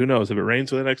 but who knows? If it rains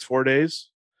for the next 4 days,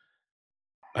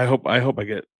 I'd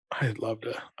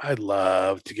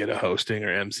love to get a hosting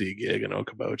or MC gig in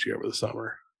Okoboji over the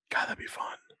summer. God, that'd be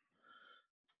fun.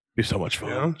 Be so much fun.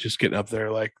 Yeah. Just getting up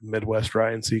there like Midwest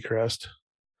Ryan Seacrest,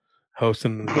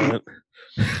 hosting an event.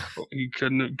 You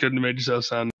couldn't have made yourself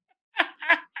sound.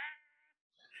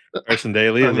 Carson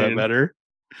Daly, is that better?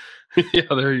 Yeah,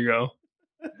 there you go.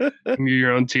 You can do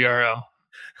your own TRL.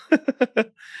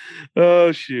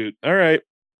 Oh shoot! All right.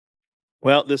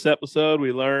 Well, this episode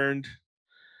we learned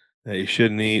that you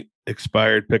shouldn't eat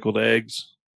expired pickled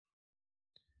eggs.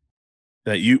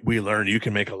 We learned you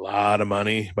can make a lot of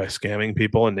money by scamming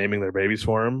people and naming their babies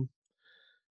for them.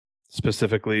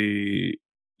 Specifically,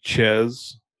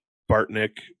 Ches,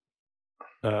 Bartnick,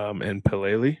 and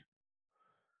Pileli.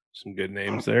 Some good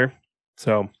names there.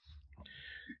 So,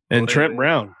 and Trent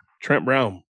Brown,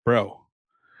 bro.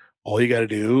 All you got to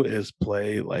do is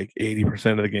play like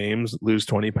 80% of the games, lose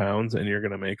 20 pounds, and you're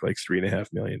going to make like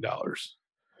 $3.5 million.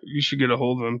 You should get a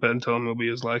hold of him, Ben. Tell him you'll be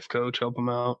his life coach. Help him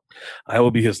out. I will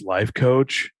be his life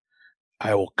coach.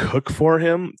 I will cook for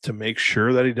him to make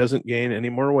sure that he doesn't gain any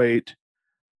more weight.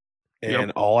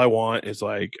 And all I want is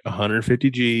like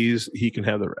 150 G's. He can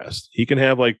have the rest. He can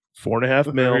have like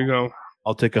 4.5 mil. There you go.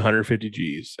 I'll take 150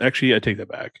 G's. Actually, I take that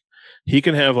back. He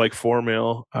can have like 4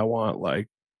 mil. I want like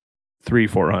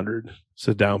 300-400. It's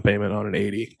a down payment on an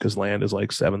 80 because land is like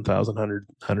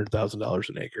 $7,000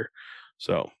 an acre.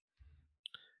 So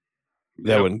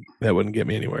Yep. that wouldn't get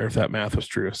me anywhere if that math was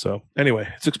true. So anyway,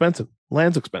 it's expensive.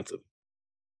 Land's expensive.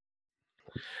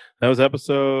 That was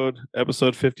episode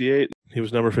 58. He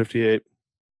was number 58.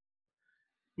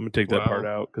 I'm gonna take that part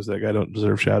out because that guy don't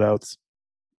deserve shout outs.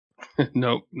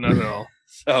 Nope, not at all.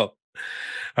 So,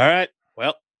 all right.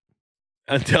 Well,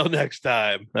 until next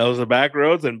time, that was the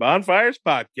Backroads and Bonfires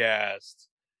podcast.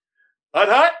 Hut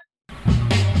hut.